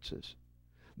finances.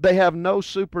 They have no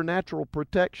supernatural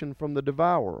protection from the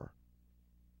devourer.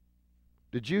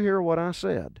 Did you hear what I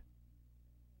said?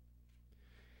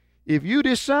 If you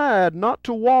decide not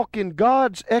to walk in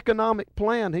God's economic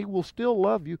plan, He will still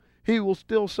love you. He will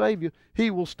still save you.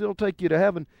 He will still take you to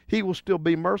heaven. He will still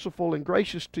be merciful and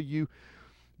gracious to you.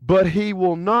 But He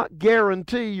will not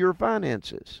guarantee your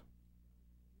finances.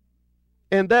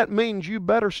 And that means you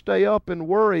better stay up and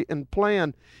worry and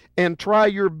plan and try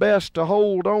your best to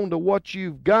hold on to what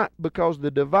you've got because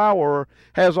the devourer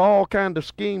has all kinds of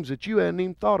schemes that you hadn't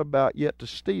even thought about yet to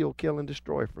steal, kill, and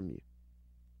destroy from you.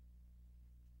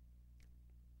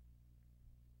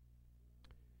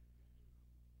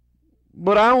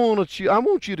 But I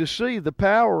want you to see the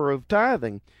power of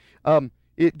tithing.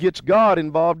 It gets God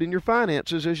involved in your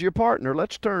finances as your partner.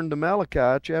 Let's turn to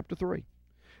Malachi chapter 3.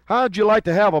 How'd you like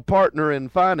to have a partner in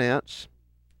finance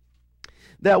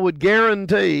that would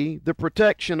guarantee the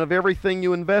protection of everything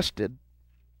you invested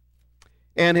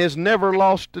and has never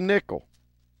lost a nickel?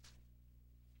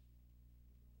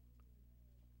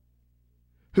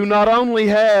 Who not only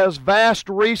has vast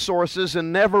resources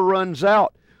and never runs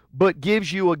out, but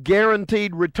gives you a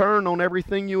guaranteed return on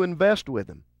everything you invest with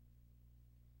Him.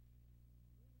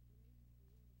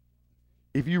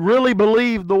 If you really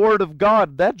believe the Word of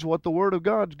God, that's what the Word of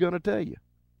God's going to tell you.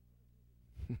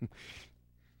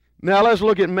 Now let's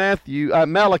look at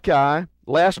Malachi,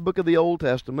 last book of the Old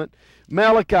Testament,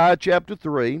 Malachi chapter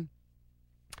 3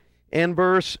 and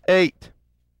verse 8.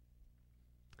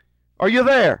 Are you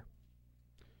there?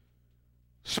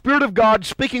 Spirit of God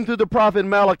speaking through the prophet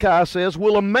Malachi says,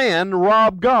 will a man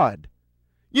rob God?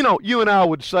 You know, you and I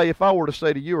would say, if I were to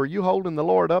say to you, are you holding the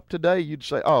Lord up today? You'd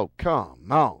say, oh, come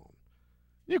on.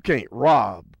 You can't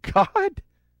rob God.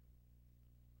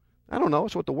 I don't know.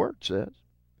 It's what the Word says.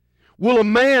 Will a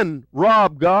man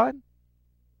rob God?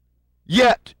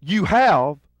 Yet you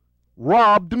have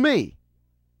robbed me.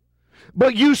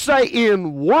 But you say,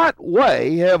 in what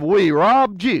way have we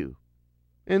robbed you?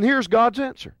 And here's God's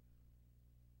answer.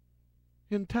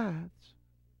 In tithes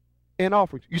and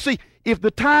offerings. You see, if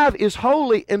the tithe is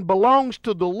holy and belongs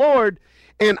to the Lord,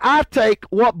 and I take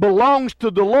what belongs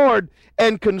to the Lord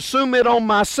and consume it on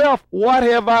myself, what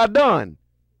have I done?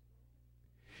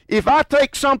 If I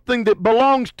take something that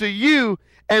belongs to you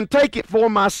and take it for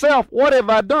myself, what have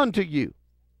I done to you?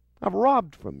 I've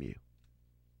robbed from you.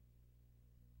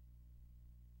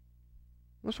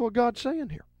 That's what God's saying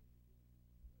here.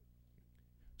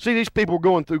 See, these people were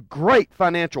going through great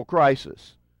financial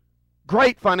crisis.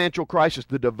 Great financial crisis.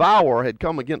 The devourer had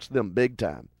come against them big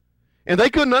time. And they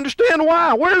couldn't understand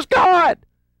why. Where's God?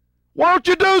 Why don't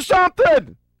you do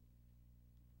something?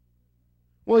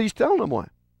 Well, he's telling them why.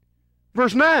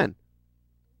 Verse 9.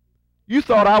 You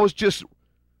thought I was just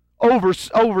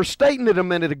overstating it a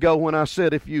minute ago when I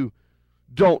said if you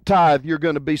don't tithe, you're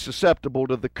going to be susceptible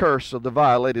to the curse of the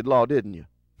violated law, didn't you?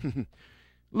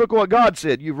 Look what God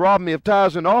said. You've robbed me of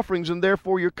tithes and offerings, and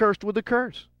therefore you're cursed with a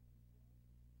curse.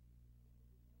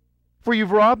 For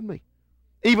you've robbed me,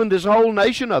 even this whole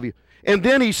nation of you. And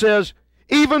then he says,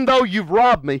 even though you've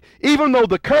robbed me, even though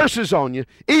the curse is on you,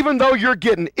 even though you're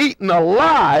getting eaten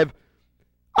alive,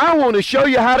 I want to show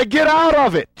you how to get out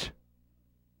of it.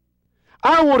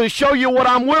 I want to show you what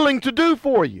I'm willing to do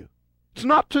for you. It's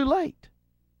not too late.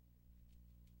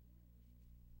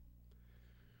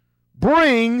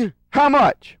 Bring how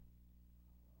much?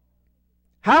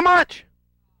 How much?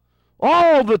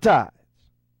 All the tithes.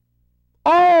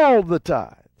 All the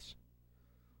tithes.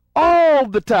 All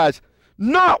the tithes.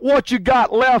 Not what you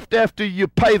got left after you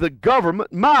pay the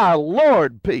government. My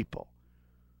Lord, people.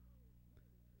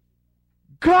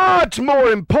 God's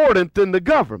more important than the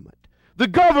government. The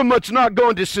government's not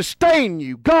going to sustain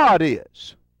you. God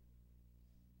is.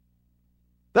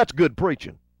 That's good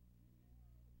preaching.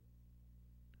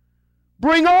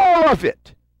 Bring all of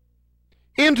it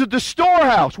into the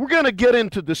storehouse. We're going to get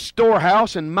into the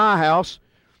storehouse in my house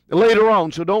later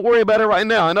on, so don't worry about it right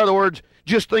now. In other words,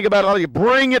 just think about it like,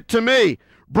 bring it to me.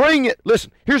 Bring it.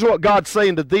 Listen, here's what God's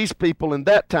saying to these people in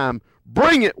that time.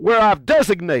 Bring it where I've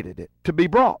designated it to be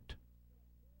brought.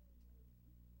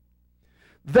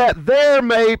 That there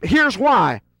may, here's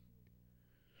why.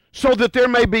 So that there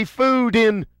may be food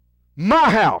in my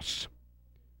house.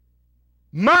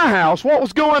 My house, what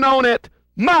was going on at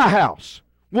my house?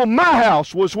 Well, my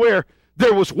house was where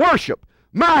there was worship.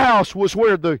 My house was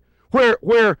where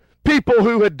where people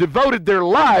who had devoted their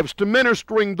lives to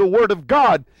ministering the Word of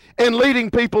God and leading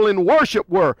people in worship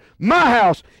were. My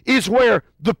house is where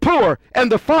the poor and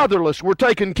the fatherless were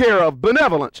taken care of,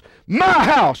 benevolence. My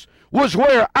house was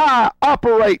where I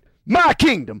operate my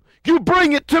kingdom. You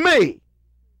bring it to me.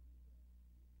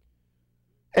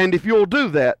 And if you'll do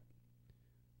that,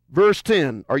 verse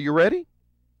 10, are you ready?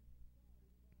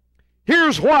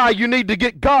 Here's why you need to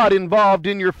get God involved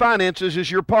in your finances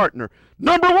as your partner.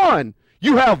 Number one,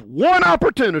 you have one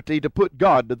opportunity to put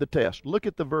God to the test. Look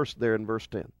at the verse there in verse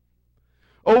 10.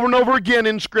 Over and over again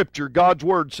in Scripture, God's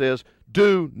Word says,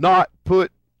 do not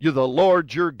put the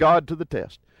Lord your God to the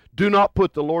test. Do not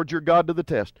put the Lord your God to the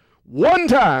test. One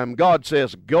time, God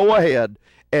says, go ahead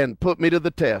and put me to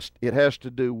the test. It has to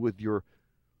do with your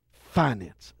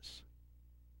finances.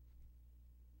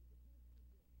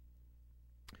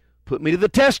 Put me to the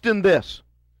test in this,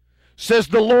 says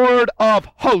the Lord of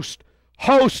hosts.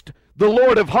 Host, the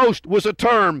Lord of hosts, was a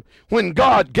term when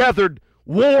God gathered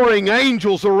warring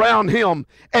angels around him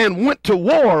and went to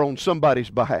war on somebody's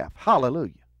behalf.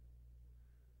 Hallelujah.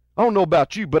 I don't know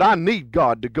about you, but I need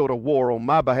God to go to war on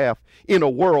my behalf in a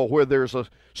world where there's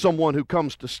someone who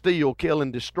comes to steal, kill,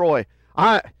 and destroy.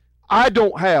 I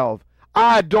don't have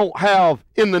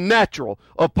in the natural,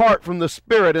 apart from the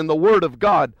Spirit and the Word of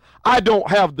God, I don't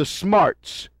have the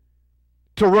smarts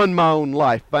to run my own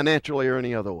life financially or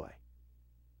any other way.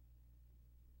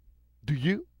 Do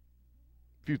you?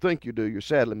 If you think you do, you're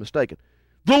sadly mistaken.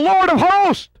 The Lord of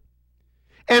hosts,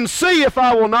 and see if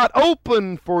I will not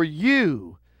open for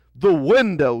you the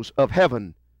windows of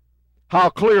heaven. I'll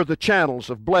clear the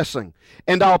channels of blessing,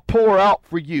 and I'll pour out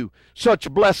for you such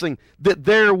blessing that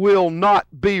there will not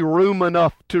be room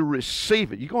enough to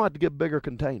receive it. You're going to have to get bigger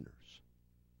containers.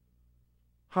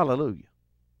 Hallelujah.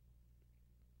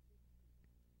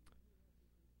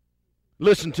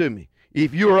 Listen to me.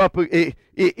 If you're up,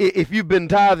 if you've been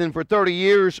tithing for 30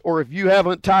 years, or if you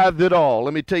haven't tithed at all,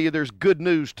 let me tell you, there's good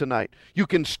news tonight. You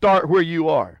can start where you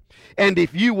are. And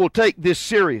if you will take this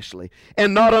seriously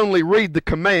and not only read the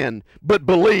command, but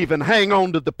believe and hang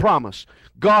on to the promise,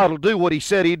 God will do what he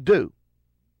said he'd do.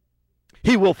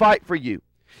 He will fight for you.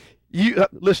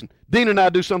 Listen, Dean and I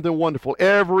do something wonderful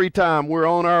every time we're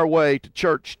on our way to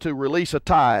church to release a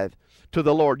tithe to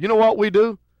the Lord. You know what we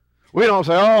do? We don't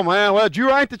say, oh, man, well, did you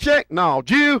write the check? No.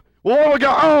 Did you? Well, what we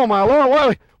got? Oh, my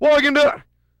Lord, what are we going to do?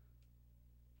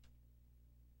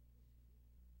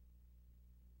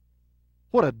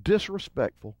 What a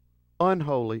disrespectful,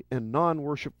 unholy, and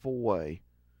non-worshipful way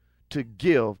to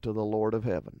give to the Lord of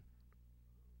heaven.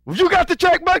 Well, you got the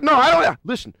check back? No, I don't.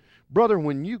 Listen, brother,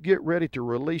 when you get ready to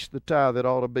release the tithe, that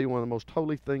ought to be one of the most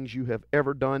holy things you have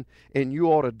ever done, and you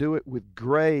ought to do it with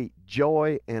great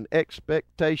joy and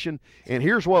expectation. And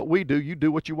here's what we do. You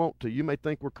do what you want to. You may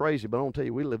think we're crazy, but I want to tell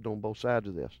you, we lived on both sides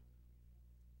of this.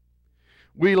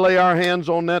 We lay our hands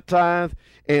on that tithe,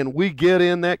 and we get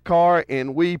in that car,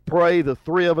 and we pray, the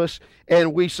three of us,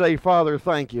 and we say, Father,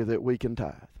 thank you that we can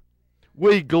tithe.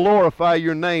 We glorify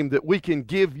your name that we can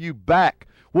give you back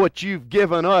what you've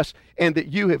given us and that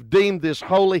you have deemed this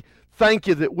holy. Thank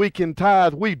you that we can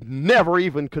tithe. We'd never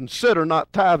even consider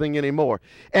not tithing anymore.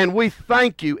 And we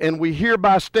thank you, and we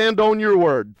hereby stand on your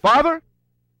word. Father,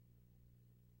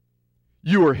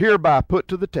 you are hereby put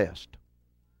to the test.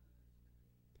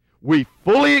 We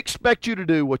fully expect you to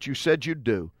do what you said you'd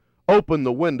do. Open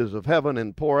the windows of heaven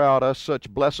and pour out us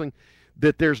such blessing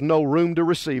that there's no room to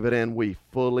receive it, and we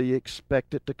fully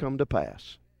expect it to come to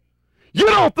pass. You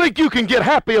don't think you can get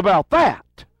happy about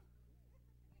that?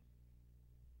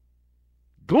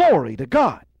 Glory to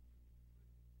God.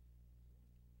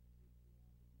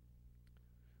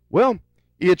 Well,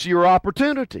 it's your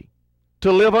opportunity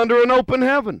to live under an open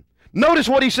heaven. Notice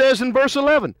what he says in verse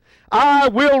 11. I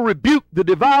will rebuke the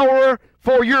devourer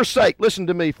for your sake. Listen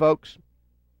to me, folks.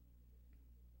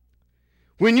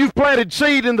 When you've planted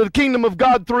seed into the kingdom of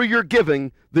God through your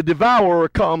giving, the devourer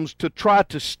comes to try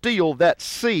to steal that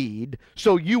seed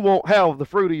so you won't have the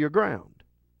fruit of your ground.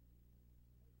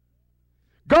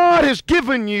 God has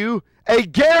given you a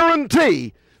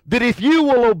guarantee that if you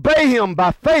will obey him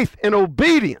by faith and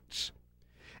obedience,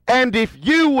 and if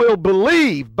you will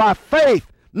believe by faith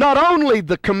not only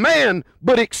the command,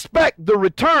 but expect the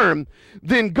return,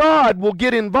 then God will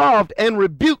get involved and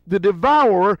rebuke the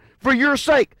devourer for your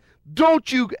sake.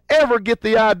 Don't you ever get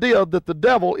the idea that the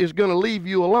devil is going to leave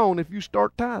you alone if you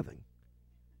start tithing.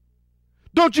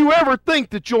 Don't you ever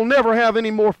think that you'll never have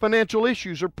any more financial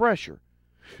issues or pressure.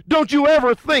 Don't you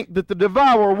ever think that the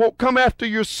devourer won't come after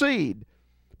your seed.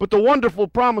 But the wonderful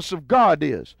promise of God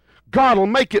is, God will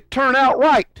make it turn out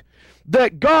right.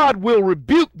 That God will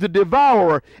rebuke the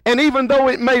devourer, and even though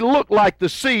it may look like the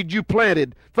seed you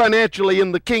planted financially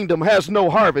in the kingdom has no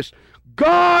harvest,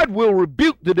 God will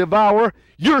rebuke the devourer.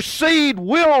 Your seed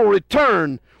will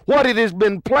return what it has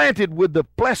been planted with the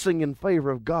blessing and favor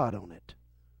of God on it.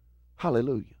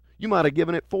 Hallelujah. You might have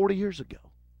given it 40 years ago.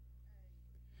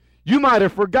 You might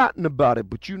have forgotten about it,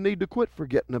 but you need to quit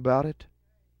forgetting about it.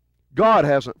 God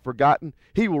hasn't forgotten.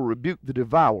 He will rebuke the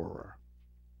devourer.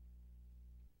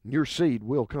 Your seed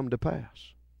will come to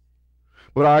pass.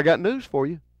 But I got news for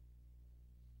you.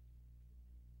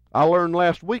 I learned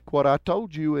last week what I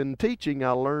told you in teaching.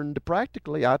 I learned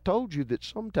practically. I told you that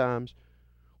sometimes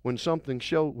when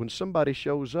somebody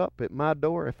shows up at my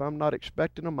door, if I'm not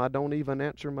expecting them, I don't even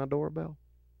answer my doorbell.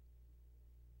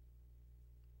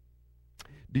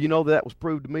 Do you know that was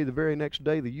proved to me the very next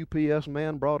day? The UPS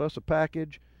man brought us a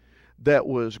package that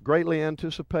was greatly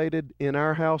anticipated in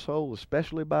our household,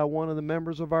 especially by one of the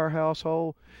members of our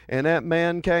household. And that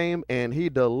man came and he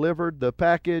delivered the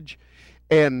package,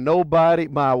 and nobody,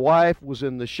 my wife was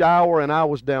in the shower and I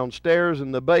was downstairs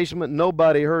in the basement.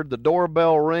 Nobody heard the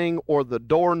doorbell ring or the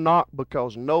door knock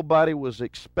because nobody was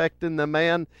expecting the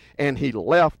man, and he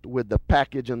left with the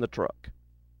package in the truck.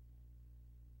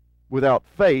 Without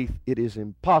faith, it is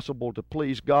impossible to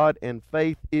please God, and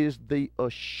faith is the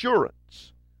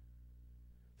assurance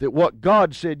that what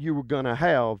God said you were going to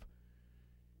have,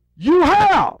 you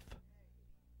have.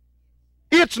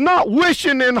 It's not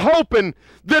wishing and hoping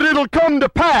that it'll come to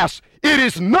pass. It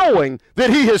is knowing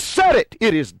that he has said it.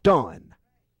 It is done.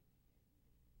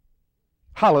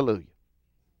 Hallelujah.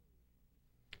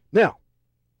 Now,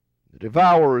 the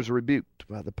devourer is rebuked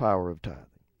by the power of tithing.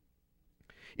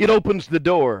 It opens the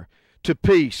door to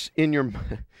peace in your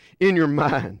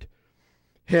mind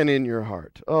and in your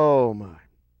heart. Oh, my.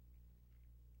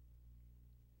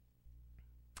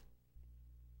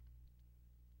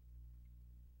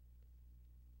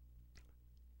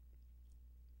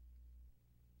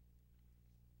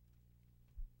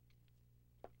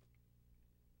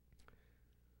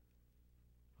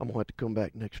 I'm going to have to come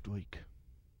back next week.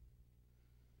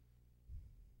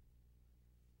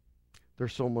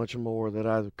 There's so much more that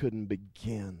I couldn't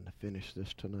begin to finish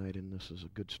this tonight, and this is a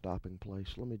good stopping place.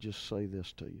 Let me just say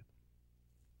this to you.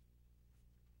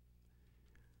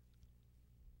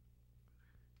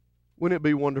 Wouldn't it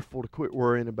be wonderful to quit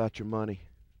worrying about your money?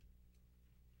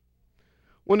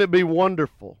 Wouldn't it be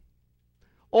wonderful?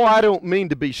 Oh, I don't mean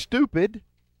to be stupid.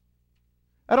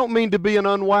 I don't mean to be an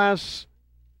unwise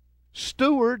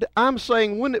steward. I'm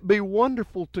saying, wouldn't it be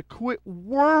wonderful to quit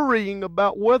worrying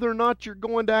about whether or not you're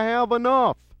going to have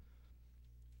enough?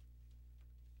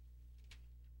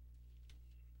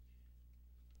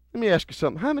 Let me ask you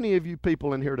something. How many of you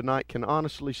people in here tonight can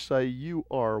honestly say you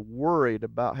are worried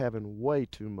about having way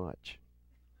too much?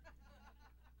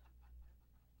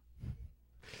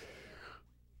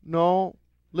 No.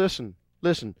 Listen.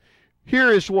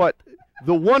 Here is what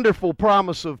the wonderful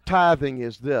promise of tithing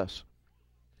is this.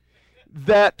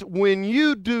 That when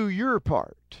you do your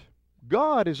part,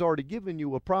 God has already given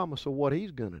you a promise of what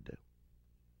He's going to do.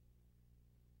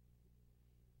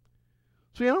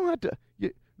 So you don't have to...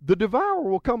 The devourer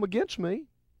will come against me.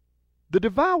 The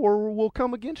devourer will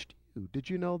come against you. Did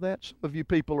you know that? Some of you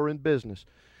people are in business.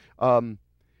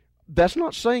 That's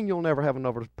not saying you'll never have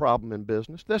another problem in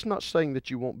business. That's not saying that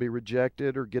you won't be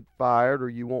rejected or get fired or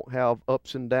you won't have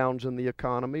ups and downs in the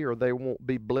economy or there won't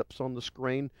be blips on the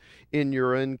screen in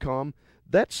your income.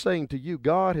 That's saying to you,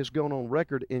 God has gone on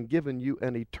record and given you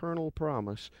an eternal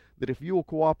promise that if you will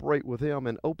cooperate with Him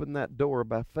and open that door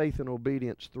by faith and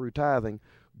obedience through tithing,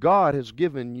 God has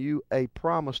given you a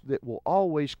promise that will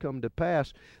always come to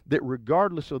pass, that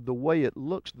regardless of the way it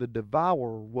looks, the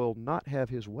devourer will not have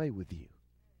his way with you.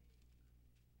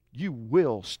 You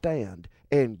will stand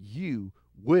and you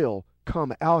will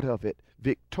come out of it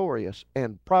victorious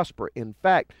and prosper. In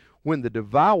fact, when the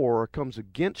devourer comes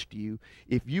against you,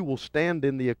 if you will stand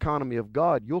in the economy of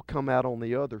God, you'll come out on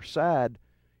the other side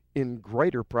in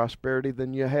greater prosperity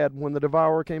than you had when the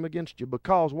devourer came against you.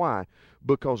 Because why?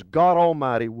 Because God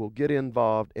Almighty will get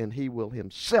involved and He will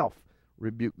Himself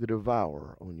rebuke the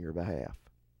devourer on your behalf.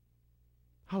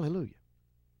 Hallelujah.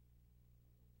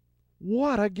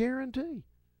 What a guarantee.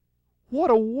 What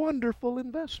a wonderful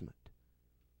investment.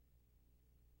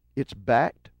 It's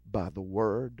backed by the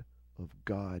Word of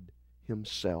God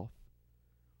Himself.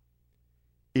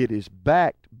 It is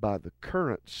backed by the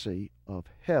currency of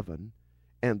heaven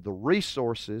and the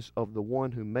resources of the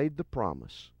one who made the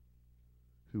promise,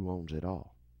 who owns it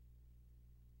all.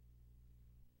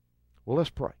 Well, let's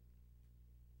pray.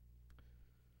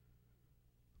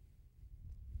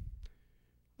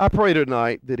 I pray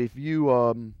tonight that if you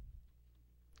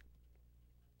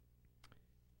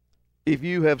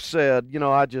have said, you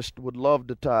know, I just would love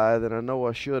to tithe and I know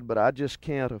I should, but I just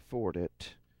can't afford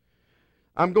it,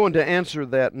 I'm going to answer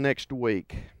that next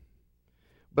week.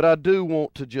 But I do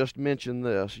want to just mention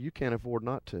this. You can't afford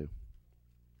not to.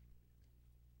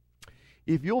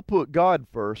 If you'll put God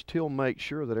first, He'll make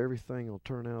sure that everything will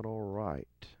turn out all right.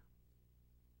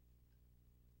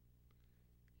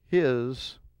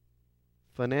 His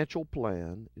financial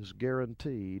plan is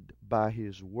guaranteed by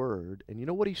His Word. And you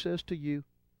know what He says to you?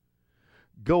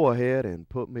 Go ahead and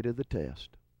put me to the test.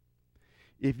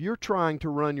 If you're trying to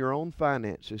run your own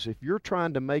finances, if you're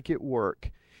trying to make it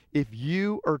work, if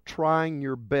you are trying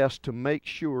your best to make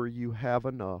sure you have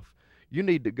enough, you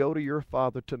need to go to your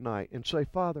Father tonight and say,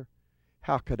 Father,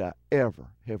 how could I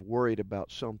ever have worried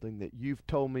about something that you've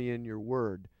told me in your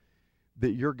Word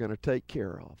that you're going to take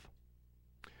care of?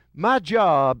 My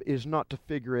job is not to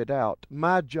figure it out.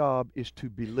 My job is to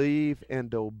believe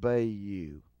and obey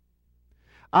you.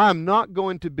 I'm not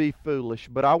going to be foolish,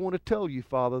 but I want to tell you,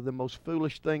 Father, the most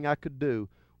foolish thing I could do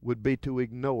would be to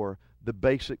ignore the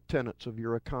basic tenets of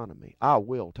your economy. I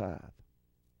will tithe.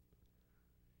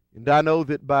 And I know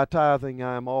that by tithing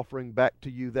I am offering back to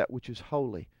you that which is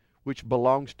holy, which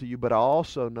belongs to you, but I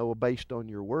also know, based on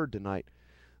your Word tonight,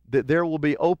 that there will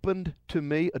be opened to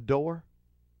me a door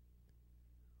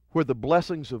where the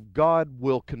blessings of God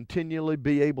will continually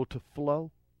be able to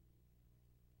flow.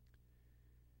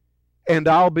 And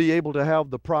I'll be able to have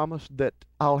the promise that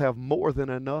I'll have more than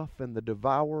enough, and the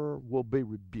devourer will be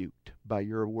rebuked by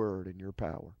your Word and your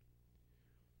power.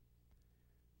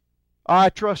 I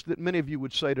trust that many of you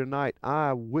would say tonight,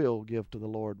 I will give to the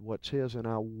Lord what's His, and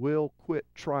I will quit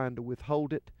trying to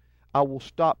withhold it. I will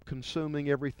stop consuming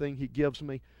everything He gives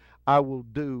me. I will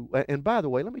do, and by the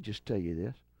way, let me just tell you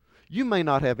this. You may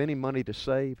not have any money to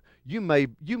save. You may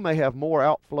have more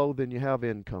outflow than you have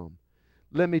income.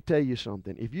 Let me tell you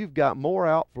something. If you've got more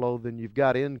outflow than you've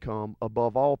got income,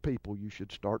 above all people, you should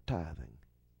start tithing.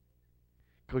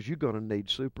 Because you're going to need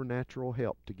supernatural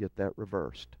help to get that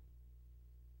reversed.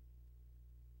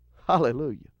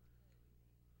 Hallelujah.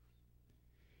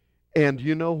 And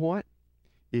you know what?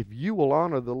 If you will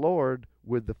honor the Lord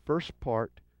with the first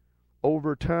part,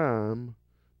 over time,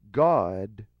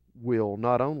 God will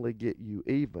not only get you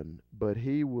even, but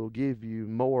He will give you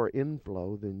more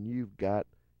inflow than you've got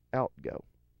outgo.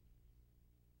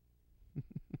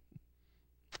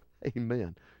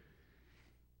 Amen.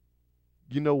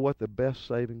 You know what the best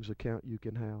savings account you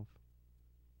can have?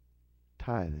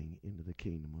 Tithing into the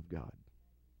kingdom of God.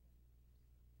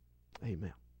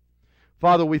 Amen.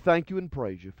 Father, we thank you and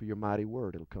praise you for your mighty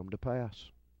word. It'll come to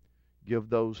pass. Give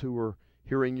those who are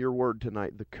hearing your word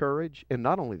tonight the courage, and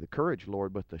not only the courage,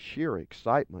 Lord, but the sheer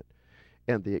excitement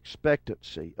and the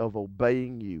expectancy of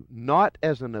obeying you, not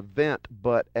as an event,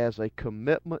 but as a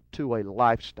commitment to a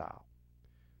lifestyle.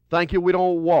 Thank you, we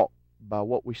don't walk by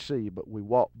what we see, but we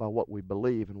walk by what we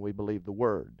believe, and we believe the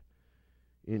word.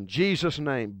 In Jesus'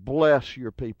 name, bless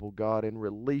your people, God, and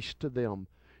release to them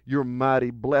your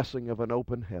mighty blessing of an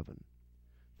open heaven.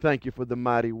 Thank you for the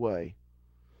mighty way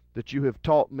that you have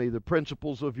taught me the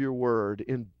principles of your word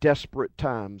in desperate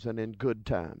times and in good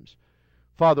times.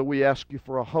 Father, we ask you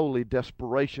for a holy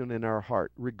desperation in our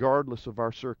heart, regardless of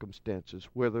our circumstances,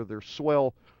 whether they're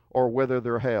swell or whether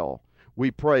they're hell.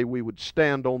 We pray we would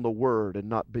stand on the word and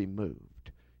not be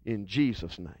moved. In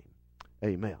Jesus' name,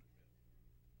 amen.